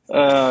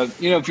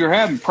 You know, if you're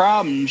having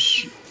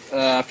problems,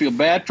 I feel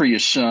bad for your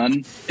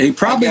son. He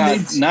probably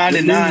needs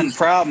 99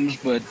 problems,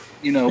 but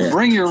you know,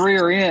 bring your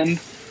rear end.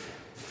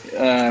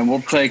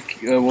 We'll take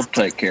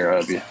care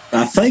of you.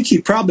 I think he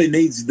probably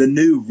needs the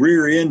new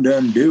rear end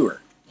undoer.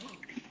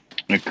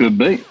 It could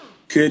be.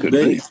 Could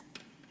be.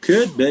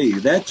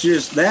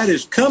 That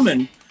is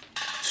coming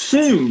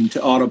soon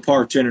to Auto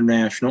Parts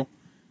International.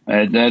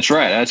 That's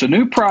right. That's a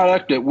new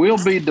product that will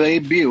be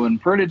debuting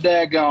pretty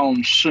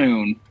daggone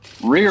soon.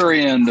 Rear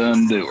end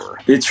undoer.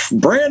 It's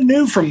brand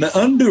new from the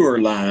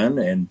Undoer line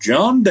and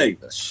John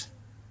Davis.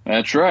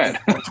 That's right.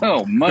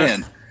 Oh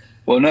man.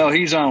 Well, no,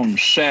 he's on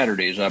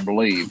Saturdays, I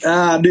believe.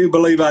 I do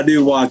believe I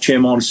do watch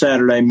him on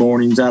Saturday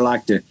mornings. I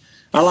like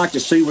to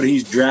see what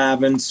he's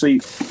driving.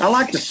 I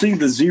like to see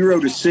the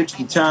 0 to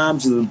 60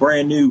 times of the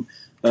brand new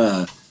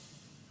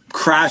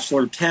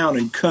Chrysler Town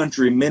and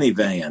Country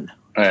minivan.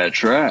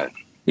 That's right.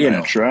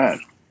 That's right.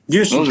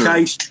 Just in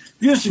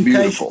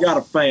case you got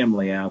a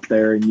family out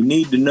there and you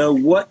need to know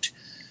what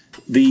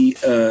the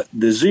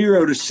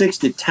 0 to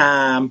 60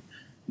 time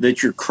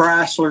that your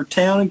Chrysler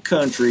Town and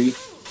Country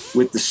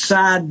with the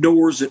side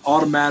doors that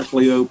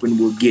automatically open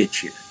will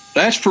get you.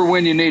 That's for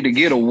when you need to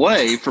get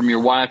away from your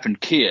wife and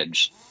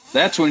kids.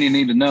 That's when you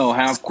need to know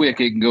how quick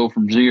it can go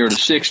from 0 to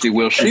 60.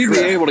 Will she be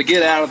able to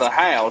get out of the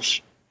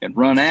house and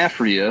run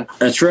after you?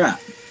 That's right.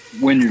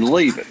 When you're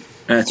leaving.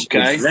 That's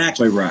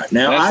exactly right.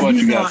 Now, that's what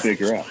you got to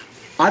figure out.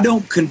 I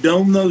don't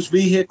condone those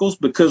vehicles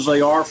because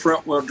they are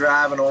front-wheel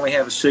drive and only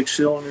have a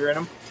 6-cylinder in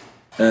them.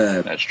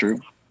 That's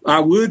true. I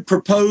would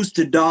propose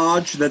to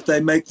Dodge that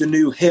they make the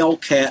new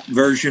Hellcat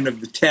version of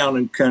the Town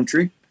and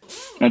Country.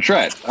 That's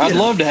right. I'd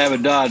love to have a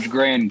Dodge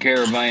Grand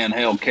Caravan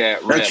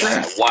Hellcat red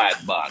on a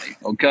wide body.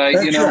 Okay,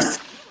 That's right.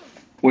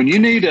 when you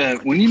need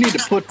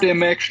to put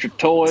them extra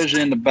toys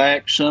in the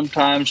back,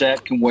 sometimes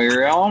that can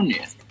wear on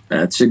you.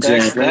 That's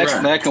exactly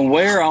right. That can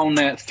wear on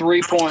that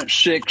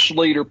 3.6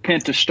 liter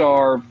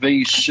Pentastar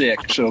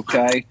V6.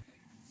 Okay.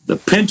 The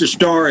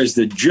Pentastar is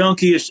the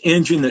junkiest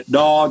engine that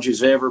Dodge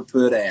has ever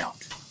put out.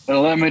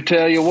 Well, let me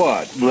tell you,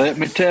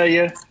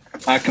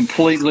 I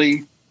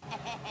completely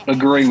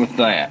agree with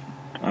that.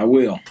 I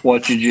will.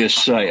 What you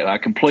just said. I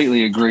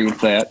completely agree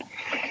with that.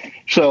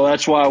 So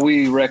that's why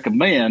we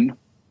recommend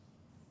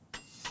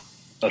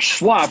a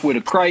swap with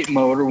a crate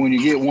motor when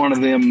you get one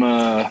of them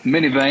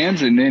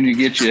minivans, and then you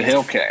get you a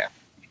Hellcat.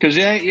 Because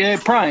you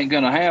probably ain't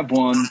going to have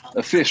one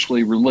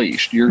officially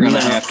released. You're going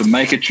to have to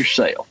make it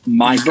yourself.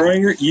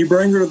 You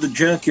bring her to the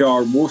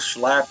junkyard, we'll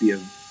slap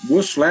you.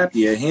 We'll slap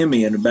you a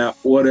Hemi in about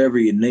whatever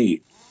you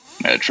need.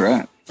 That's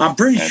right. I'm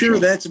pretty sure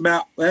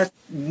that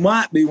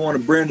might be one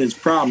of Brendan's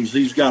problems.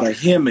 He's got a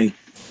Hemi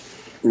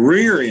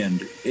rear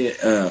end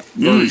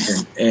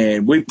version,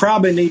 and we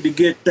probably need to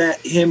get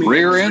that Hemi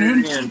rear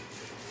end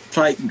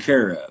taken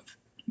care of.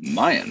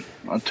 Man,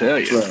 I'll tell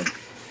you. So,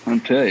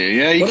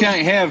 Yeah, you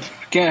can't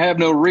have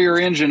no rear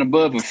engine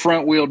above a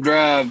front wheel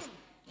drive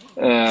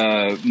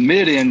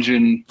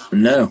mid-engine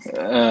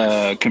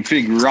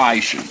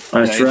configuration. That's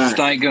right. It just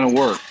ain't gonna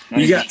work.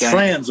 You got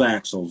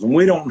transaxles, and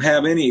we don't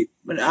have any.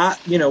 I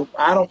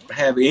don't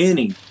have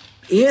any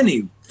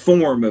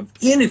form of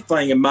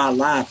anything in my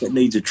life that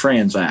needs a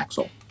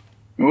transaxle.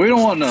 We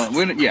don't want no.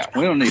 We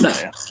don't need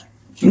that.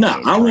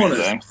 No,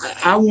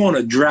 I want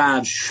to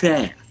drive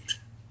shaft.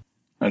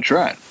 That's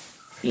right.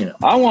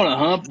 I want to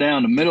hump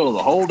down the middle of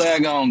the whole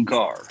daggone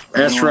car.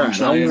 That's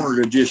right. I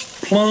wanted to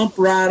just plump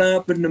right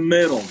up in the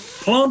middle,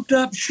 plumped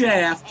up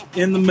shaft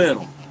in the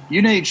middle.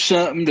 You need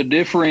something to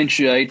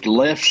differentiate the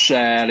left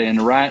side and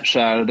the right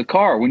side of the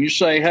car. When you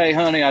say, "Hey,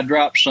 honey, I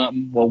dropped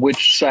something," well,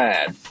 which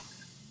side?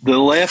 The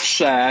left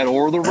side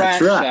or the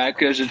right side?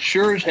 Because it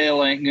sure as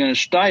hell ain't going to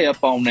stay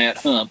up on that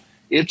hump.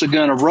 It's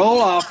going to roll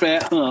off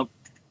that hump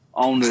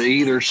onto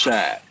either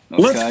side.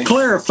 Okay? Let's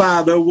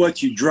clarify, though,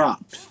 what you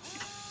dropped.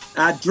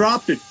 I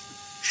dropped a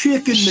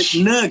chicken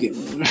McNugget,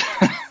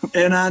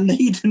 and I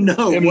need to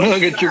know. Them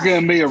nuggets are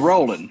going to be a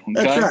rolling. Okay?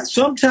 That's right.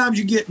 Sometimes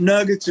you get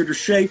nuggets that are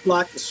shaped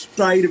like the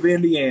state of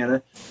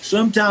Indiana.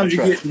 Sometimes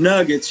get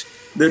nuggets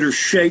that are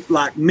shaped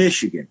like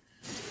Michigan.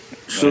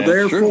 So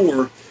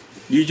therefore,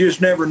 you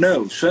just never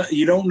know. So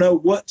you don't know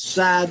what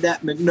side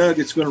that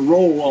McNugget's going to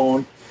roll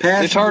on.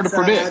 It's hard to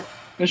predict.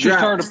 It's just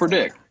hard to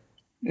predict.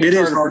 It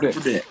is hard to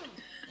predict.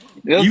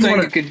 The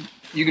other thing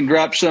you can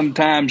drop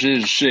sometimes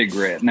is a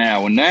cigarette.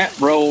 Now, when that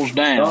rolls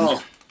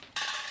down,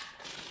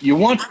 you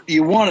want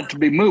it to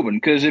be moving,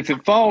 because if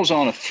it falls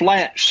on a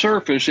flat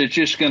surface, it's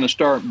just going to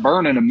start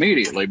burning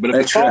immediately. But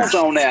if it falls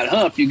on that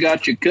hump, you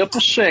got your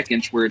couple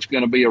seconds where it's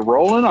going to be a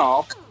rolling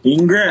off. You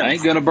can grab.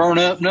 Ain't going to burn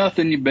up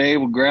nothing. You'll be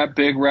able to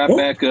pick right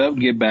back up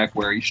and get back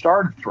where you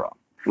started from.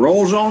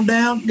 Rolls on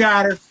down,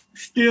 got her,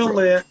 still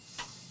lit.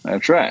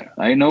 That's right.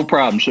 Ain't no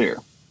problems here.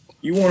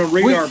 You want to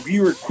read our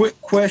viewer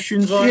quick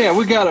questions on it? Yeah,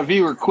 we got a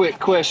viewer quick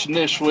question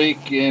this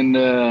week,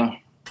 and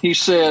he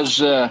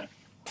says,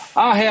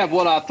 I have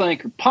what I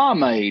think are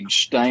pomade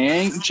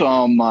stains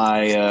on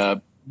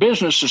my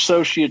business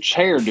associate's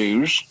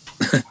hairdos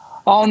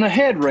on the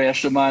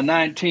headrest of my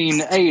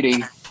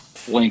 1980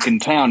 Lincoln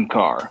Town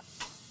Car.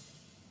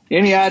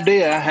 Any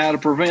idea how to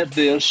prevent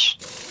this,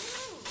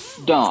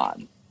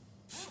 Don?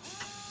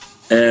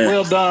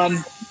 Well, Don,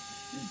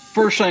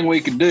 first thing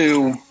we could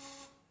do,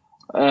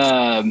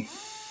 you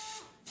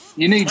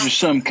need just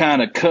some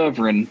kind of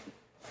covering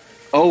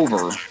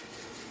over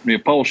the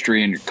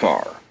upholstery in your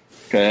car.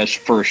 Okay, that's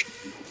the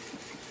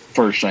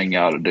first thing you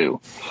ought to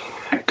do.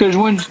 Because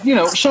when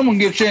someone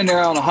gets in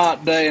there on a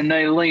hot day and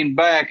they lean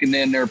back and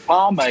then their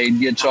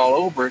pomade gets all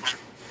over it,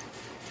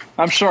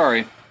 I'm sorry,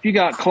 if you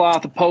got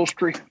cloth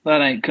upholstery,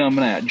 that ain't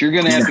coming out. You're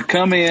going to have to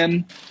come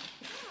in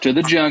to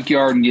the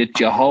junkyard and get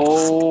your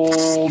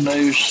whole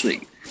new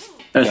seat.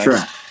 That's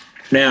right.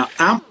 Now,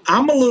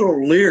 I'm a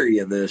little leery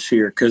of this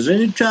here, because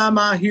anytime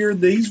I hear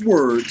these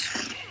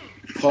words,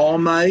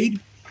 pomade,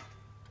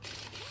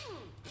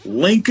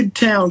 Lincoln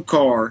Town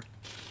Car,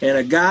 and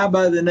a guy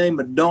by the name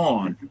of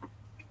Don,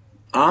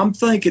 I'm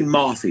thinking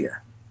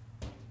mafia.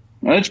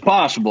 Well, it's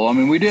possible. I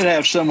mean, we did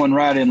have someone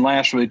write in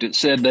last week that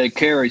said they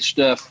carry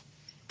stuff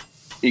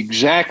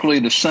exactly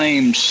the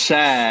same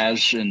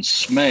size and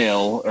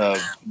smell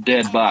of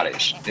dead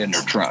bodies in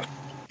their trunk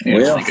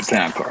in a Lincoln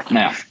Town Car.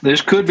 Now,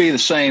 this could be the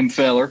same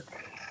feller.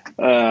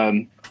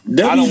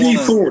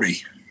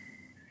 WD-40.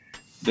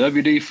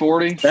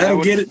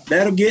 WD-40?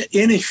 That'll get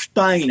any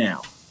stain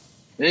out.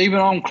 Even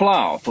on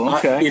cloth.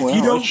 Okay. If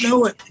you don't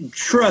know it,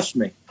 trust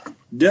me.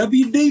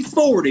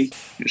 WD-40.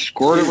 Just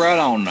squirt it right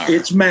on there.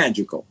 It's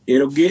magical.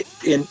 It'll get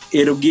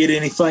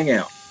anything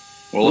out.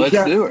 Well, let's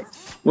do it.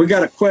 We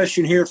got a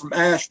question here from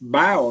Ash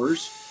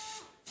Bowers,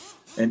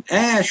 and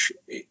Ash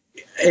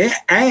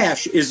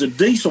is a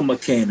diesel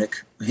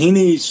mechanic. He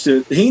needs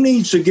to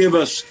give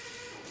us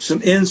some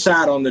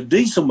insight on the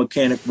diesel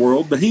mechanic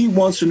world, but he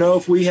wants to know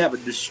if we have a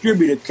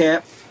distributor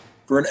cap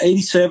for an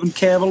 87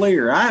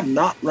 Cavalier. I have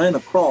not ran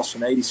across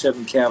an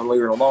 87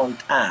 Cavalier in a long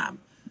time.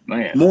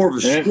 Man, more of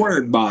a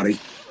squared body.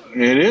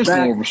 It is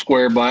more of a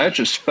square body. It's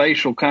a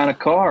spatial kind of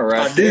car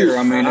right there.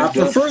 I mean, I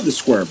prefer the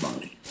square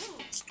body.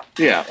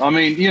 Yeah, I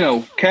mean,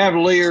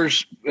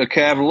 Cavalier's a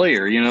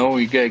Cavalier.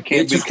 You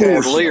can't be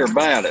Cavalier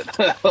about it.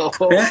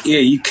 Yeah,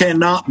 you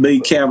cannot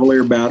be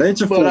Cavalier about it.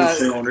 It's a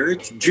four-cylinder.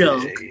 It's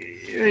junk.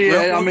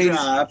 Yeah, I mean,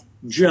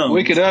 junk.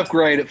 We could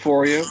upgrade it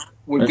for you.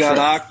 We've got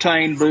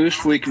octane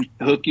boost we can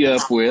hook you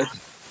up with.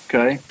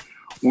 Okay.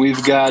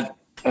 We've got,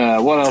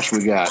 what else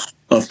we got?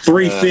 A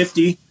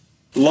 350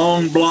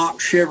 long block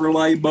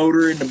Chevrolet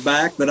motor in the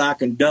back that I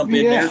can dump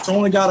in there. It's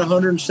only got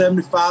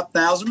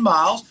 175,000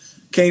 miles.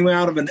 Came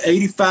out of an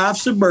 85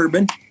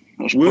 Suburban.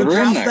 We'll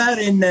drop that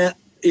in the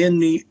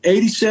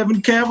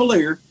 87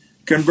 Cavalier,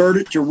 convert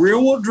it to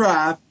rear-wheel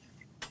drive.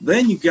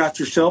 Then you got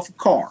yourself a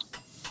car.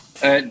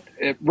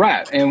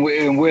 Right, and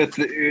with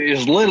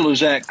as little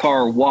as that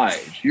car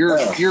weighs,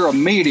 you're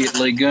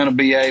immediately going to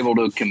be able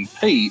to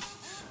compete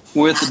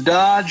with the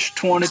Dodge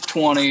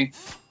 2020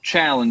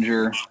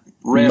 Challenger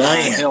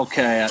Red-Eye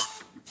Hellcat,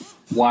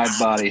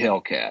 wide-body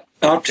Hellcat.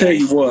 I'll tell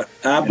you what,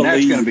 I believe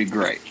that's going to be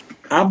great.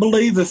 I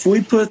believe if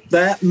we put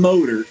that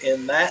motor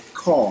in that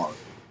car,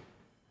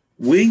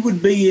 we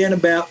would be in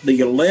about the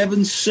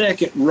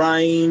 11-second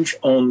range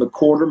on the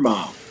quarter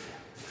mile.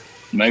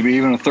 Maybe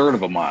even a third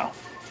of a mile.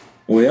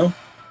 Well,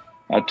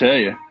 I tell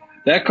you,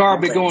 that car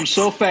will be going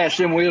so fast,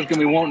 them wheels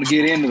going to be wanting to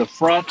get into the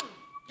front,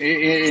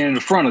 in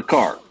the front of the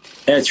car.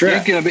 That's right.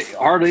 It's going to be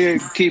hardly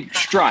keep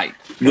straight.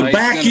 The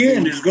back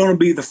end is going to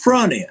be the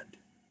front end.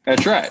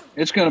 That's right.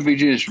 It's going to be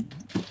just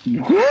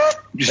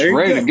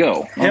ready to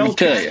go. Let me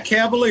tell you.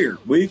 Cavalier.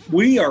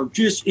 We are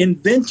just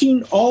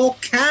inventing all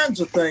kinds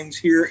of things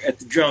here at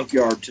the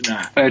junkyard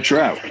tonight. That's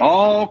right.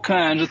 All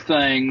kinds of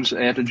things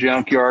at the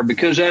junkyard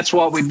because that's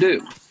what we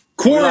do.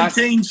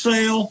 Quarantine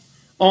sale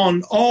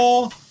on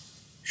all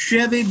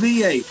Chevy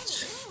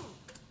V8s.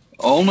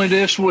 Only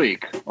this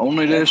week.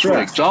 Only this week.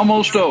 It's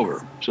almost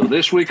over. So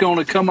this week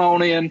only come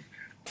on in.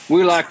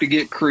 We like to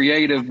get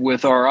creative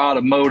with our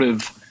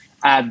automotive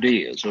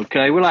ideas,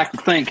 okay? We like to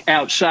think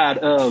outside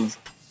of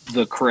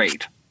the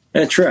crate.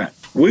 That's right.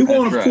 We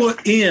want to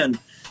put in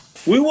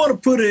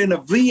a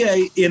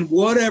V8 in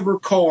whatever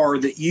car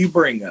that you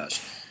bring us.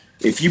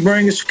 If you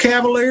bring us a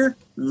Cavalier,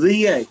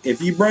 V8.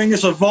 If you bring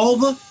us a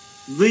Volvo,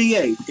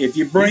 V8. If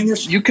you bring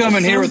us you come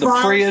in here with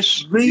a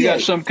Prius, V8. You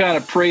got some kind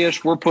of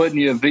Prius, we're putting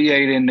you a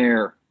V8 in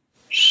there.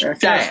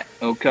 Stat,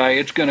 okay?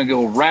 It's going to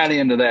go right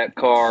into that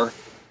car.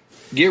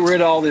 Get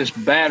rid of all this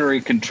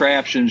battery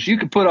contraptions. You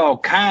can put all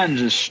kinds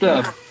of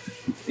stuff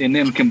in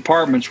them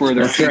compartments where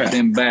they're keeping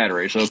them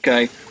batteries,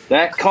 okay?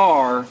 That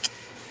car,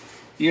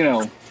 you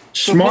know,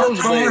 smart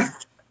car.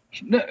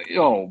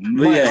 Oh,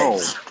 man.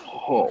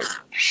 Oh,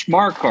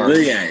 smart car.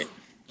 V8.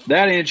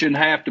 That engine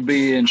have to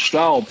be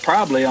installed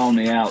probably on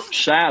the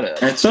outside of it.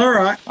 That's all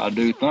right. I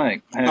do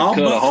think.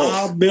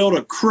 I'll build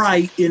a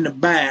crate in the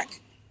back.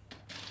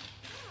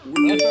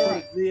 That's all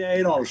right.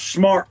 V8 on a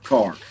smart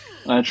car.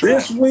 That's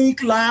this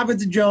week, live at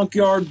the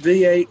junkyard,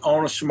 V8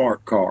 on a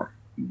smart car.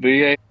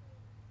 V8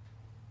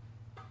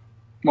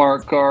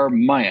 smart car,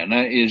 man,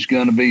 that is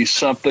going to be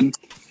something.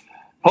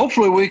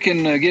 Hopefully we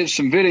can get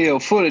some video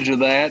footage of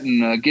that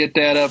and get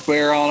that up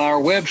there on our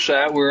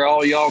website where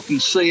all y'all can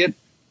see it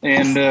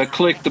and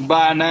click the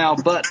buy now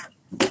button.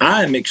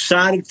 I am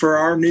excited for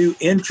our new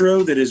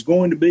intro that is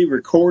going to be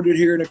recorded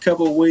here in a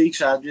couple of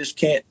weeks. I just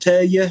can't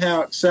tell you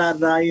how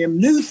excited I am.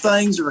 New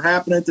things are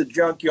happening at the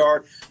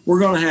junkyard. We're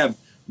going to have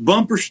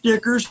bumper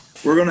stickers.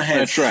 We're going to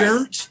have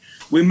shirts.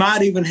 Right. We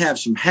might even have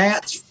some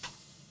hats.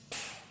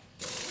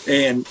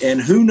 And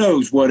who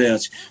knows what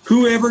else.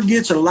 Whoever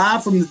gets a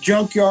Live from the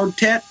Junkyard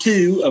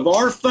tattoo of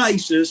our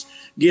faces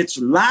gets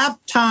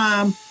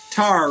lifetime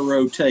tire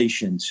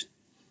rotations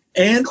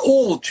and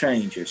oil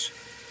changes.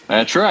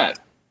 That's right.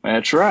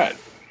 That's right.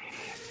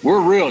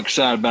 We're real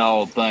excited about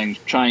all the things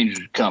changes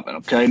coming,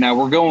 okay? Now,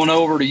 we're going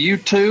over to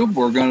YouTube.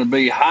 We're going to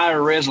be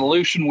higher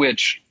resolution,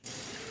 which,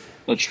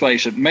 let's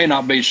face it, may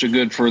not be so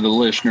good for the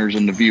listeners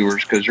and the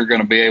viewers because you're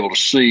going to be able to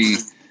see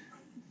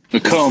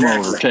the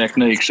comb-over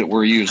techniques that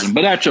we're using.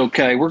 But that's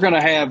okay. We're going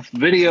to have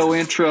video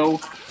intro.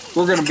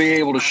 We're going to be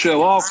able to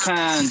show all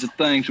kinds of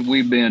things that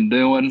we've been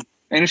doing.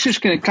 And it's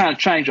just going to kind of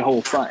change the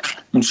whole thing.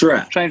 That's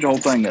right. Change the whole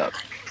thing up.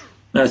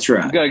 That's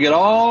right. We've got to get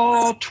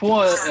all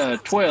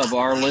 12 of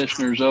our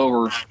listeners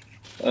over,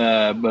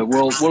 but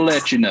we'll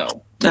let you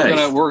know.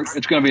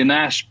 It's going to be a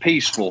nice,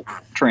 peaceful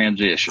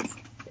transition.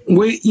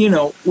 We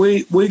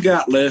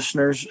got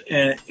listeners,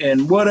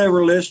 and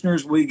whatever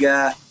listeners we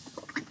got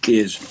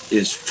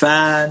is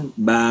fine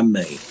by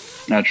me.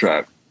 That's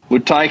right.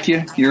 We'll take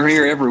you. You're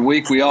here every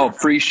week. We all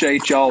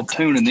appreciate y'all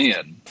tuning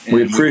in.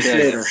 We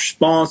appreciate our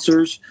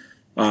sponsors.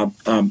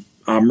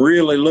 I'm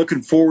really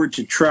looking forward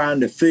to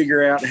trying to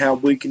figure out how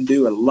we can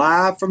do a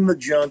Live from the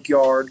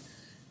Junkyard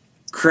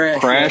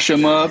crash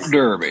 'em up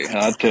derby.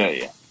 I tell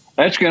you,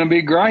 that's going to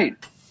be great.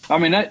 I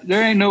mean,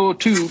 there ain't no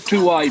two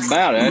ways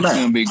about it. That's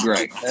going to be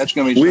great. That's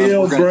going to be.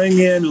 We'll bring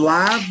in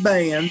live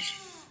bands.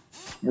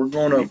 We're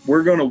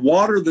gonna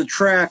water the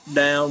track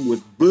down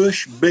with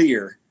Busch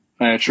beer.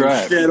 That's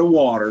right. Instead of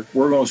water,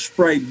 we're gonna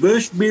spray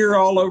Busch beer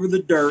all over the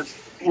dirt.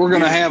 We're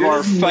going to have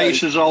our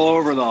faces all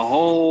over the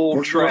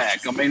whole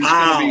track. I mean, it's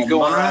going to be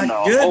going around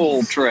the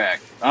whole track.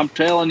 I'm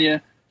telling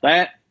you,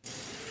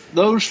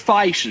 those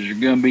faces are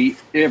going to be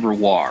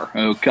everywhere,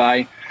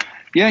 okay?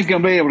 You ain't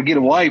going to be able to get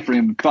away from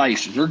them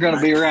faces. They're going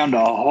to be around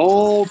the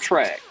whole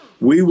track.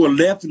 We will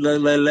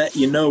definitely let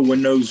you know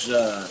when those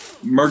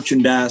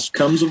merchandise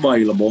comes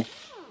available.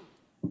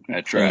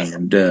 That's right.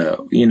 And,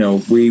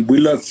 we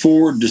look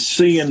forward to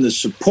seeing the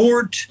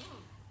support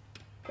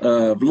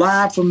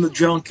Live from the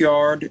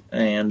Junkyard,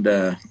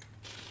 and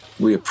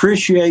we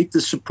appreciate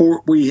the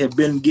support we have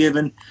been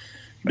given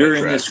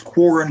during this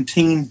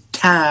quarantine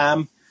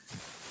time.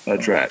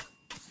 That's right.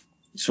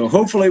 So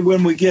hopefully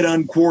when we get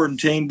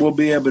unquarantined, we'll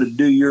be able to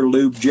do your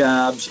lube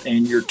jobs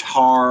and your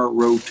tar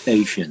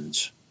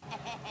rotations.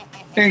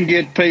 And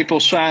get people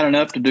signing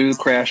up to do the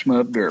Crash 'em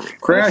Up Derby.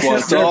 Crash That's what Up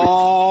it's Derby.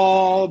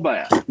 all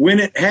about. When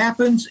it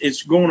happens,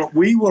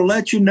 we will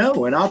let you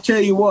know. And I'll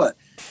tell you what,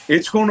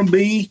 it's going to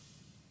be,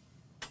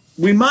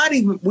 we might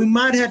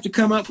have to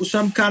come up with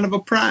some kind of a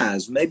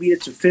prize. Maybe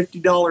it's a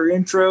 $50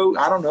 intro.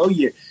 I don't know.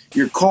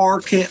 Your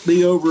car can't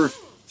be over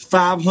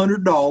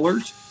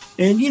 $500.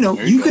 And,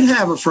 you can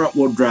have a front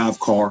wheel drive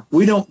car.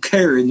 We don't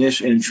care in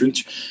this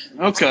instance.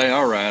 Okay,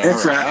 all right.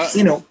 That's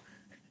right.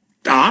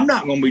 I'm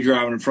not going to be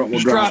driving a front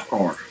wheel drive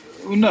car.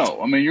 No,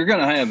 I mean, you're going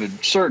to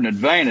have certain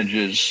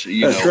advantages,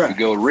 That's right. if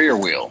you go rear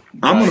wheel.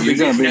 I'm going to be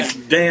getting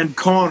that Dan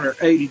Connor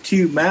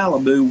 82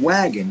 Malibu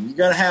wagon. You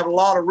got to have a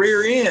lot of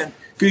rear end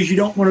because you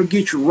don't want to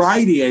get your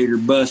radiator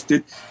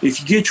busted.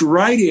 If you get your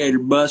radiator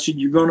busted,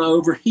 you're going to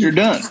overheat. You're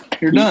done.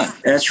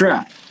 That's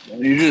right.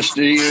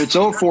 It's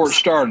over before it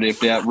started if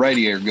that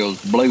radiator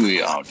goes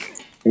blue on you.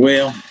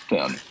 Well,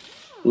 Tell me.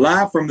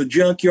 Live from the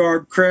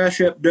Junkyard Crash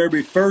Up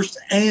Derby first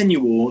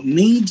annual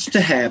needs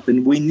to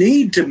happen. We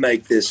need to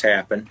make this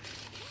happen.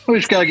 We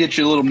just got to get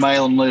you a little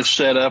mailing list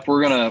set up.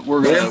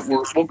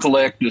 We'll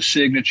collect the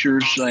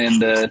signatures,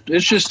 and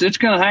it's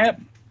going to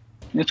happen.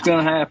 It's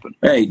going to happen.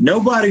 Hey,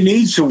 nobody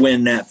needs to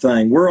win that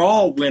thing. We're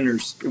all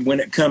winners when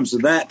it comes to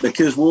that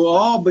because we'll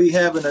all be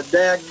having a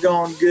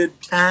daggone good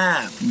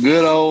time.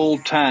 Good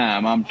old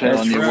time, I'm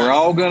telling you. Right. We're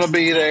all going to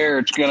be there.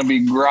 It's going to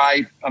be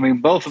great. I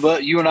mean, both of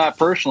us, you and I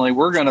personally,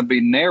 we're going to be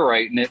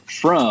narrating it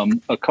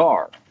from a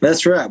car.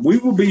 That's right. We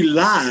will be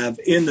live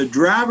in the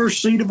driver's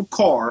seat of a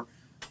car,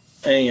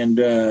 and,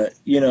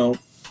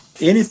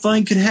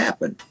 anything could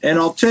happen. And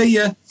I'll tell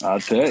you.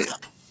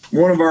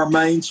 One of our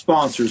main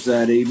sponsors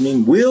that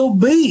evening will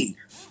be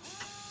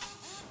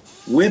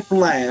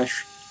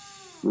Whiplash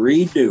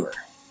Redoer.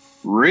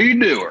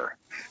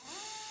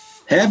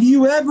 Have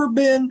you ever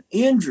been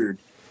injured?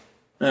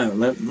 No,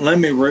 let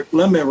me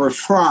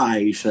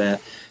rephrase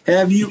that.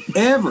 Have you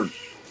ever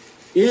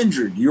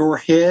injured your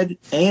head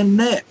and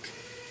neck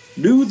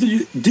due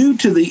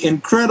to the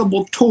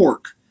incredible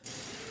torque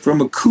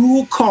from a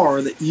cool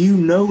car that you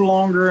no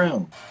longer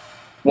own?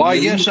 Why,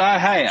 yes, I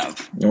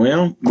have.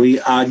 Well,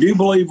 I do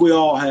believe we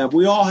all have.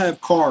 We all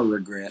have car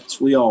regrets.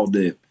 We all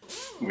do.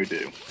 We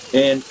do.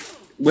 And,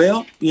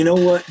 well, you know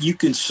what? You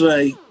can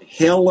say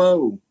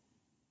hello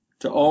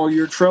to all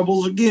your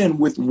troubles again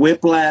with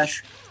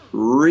Whiplash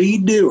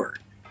Redoer.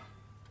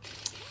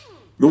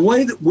 The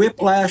way that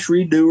Whiplash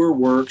Redoer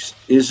works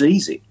is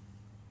easy.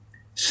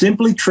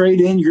 Simply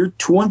trade in your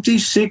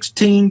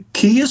 2016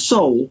 Kia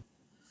Soul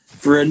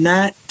for a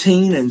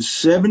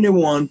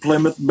 1971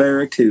 Plymouth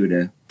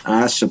Barracuda.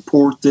 I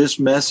support this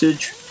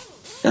message.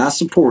 I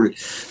support it.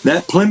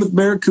 That Plymouth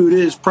Barracuda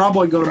is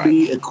probably going to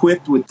be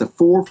equipped with the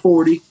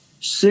 440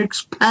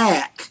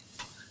 6-pack.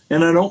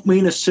 And I don't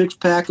mean a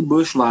 6-pack of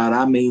Busch Light.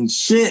 I mean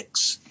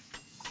 6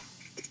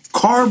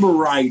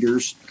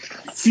 carburetors,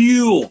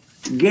 fuel,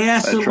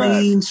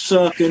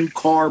 gasoline-sucking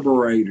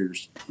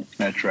carburetors.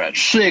 That's right.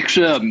 6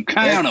 of them.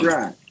 Count them. That's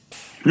right.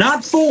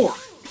 Not 4.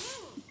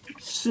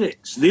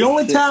 6. The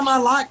only time I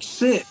like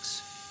 6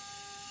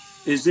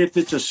 is if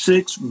it's a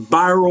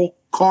 6-barrel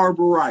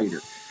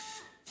carburetor.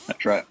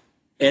 That's right.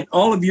 And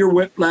all of your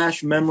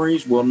Whiplash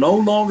memories will no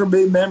longer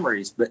be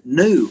memories, but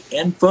new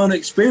and fun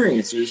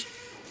experiences.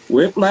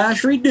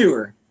 Whiplash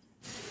Redoer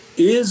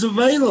is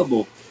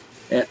available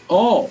at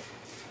all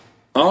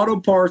Auto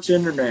Parts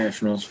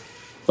Internationals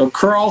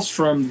across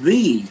from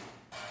the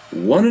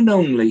one and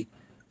only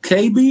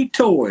KB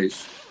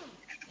Toys,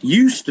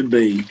 used to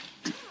be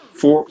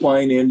Fort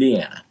Wayne,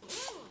 Indiana.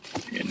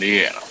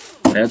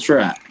 That's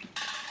right.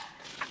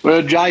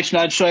 Well, Jason,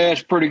 I'd say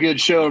that's a pretty good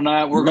show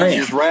tonight. We're going to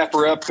just wrap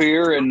her up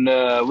here, and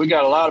we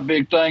got a lot of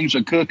big things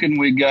cooking.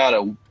 We got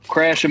a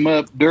Crash 'em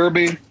Up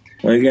Derby.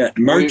 We got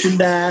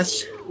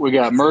merchandise. We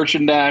got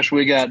merchandise.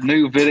 We got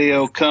new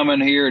video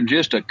coming here in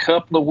just a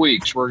couple of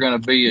weeks. We're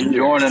going to be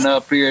joining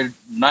up here in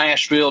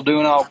Nashville,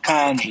 doing all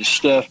kinds of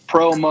stuff.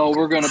 Promo.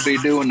 We're going to be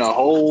doing the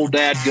whole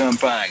dadgum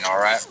thing, all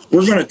right?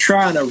 We're going to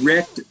try and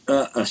erect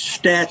a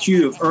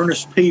statue of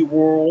Ernest P.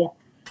 Worrell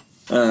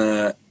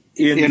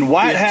in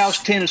White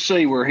House,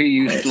 Tennessee, where he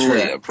used to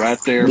live, right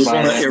there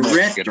by that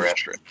Mexican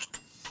restaurant.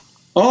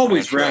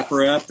 Always wrap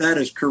her up. That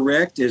is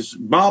correct. As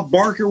Bob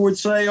Barker would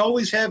say,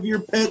 always have your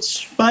pets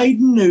spayed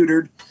and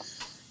neutered.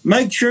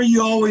 Make sure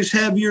you always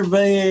have your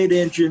V8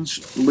 engines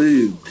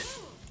lubed.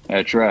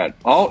 That's right.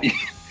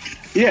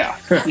 Yeah.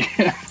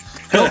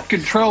 Help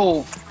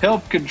control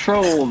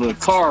the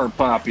car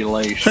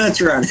population.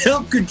 That's right.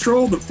 Help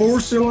control the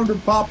 4-cylinder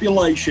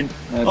population.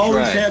 That's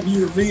always right. have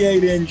your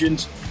V8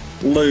 engines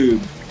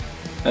lubed.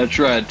 That's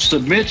right.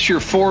 Submit your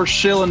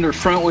 4-cylinder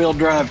front-wheel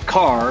drive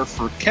car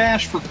for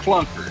Cash for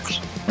Clunkers.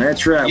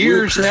 That's right.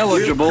 Years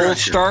eligible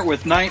start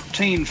with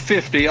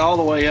 1950 all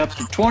the way up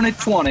to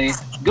 2020.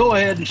 Go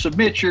ahead and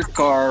submit your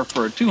car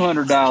for a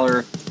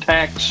 $200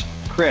 tax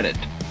credit.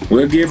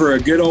 We'll give her a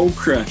good old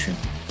crushing.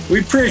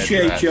 We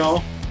appreciate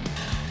y'all.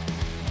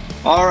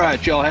 All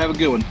right, y'all. Have a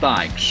good one.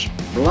 Thanks.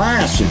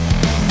 Blasting.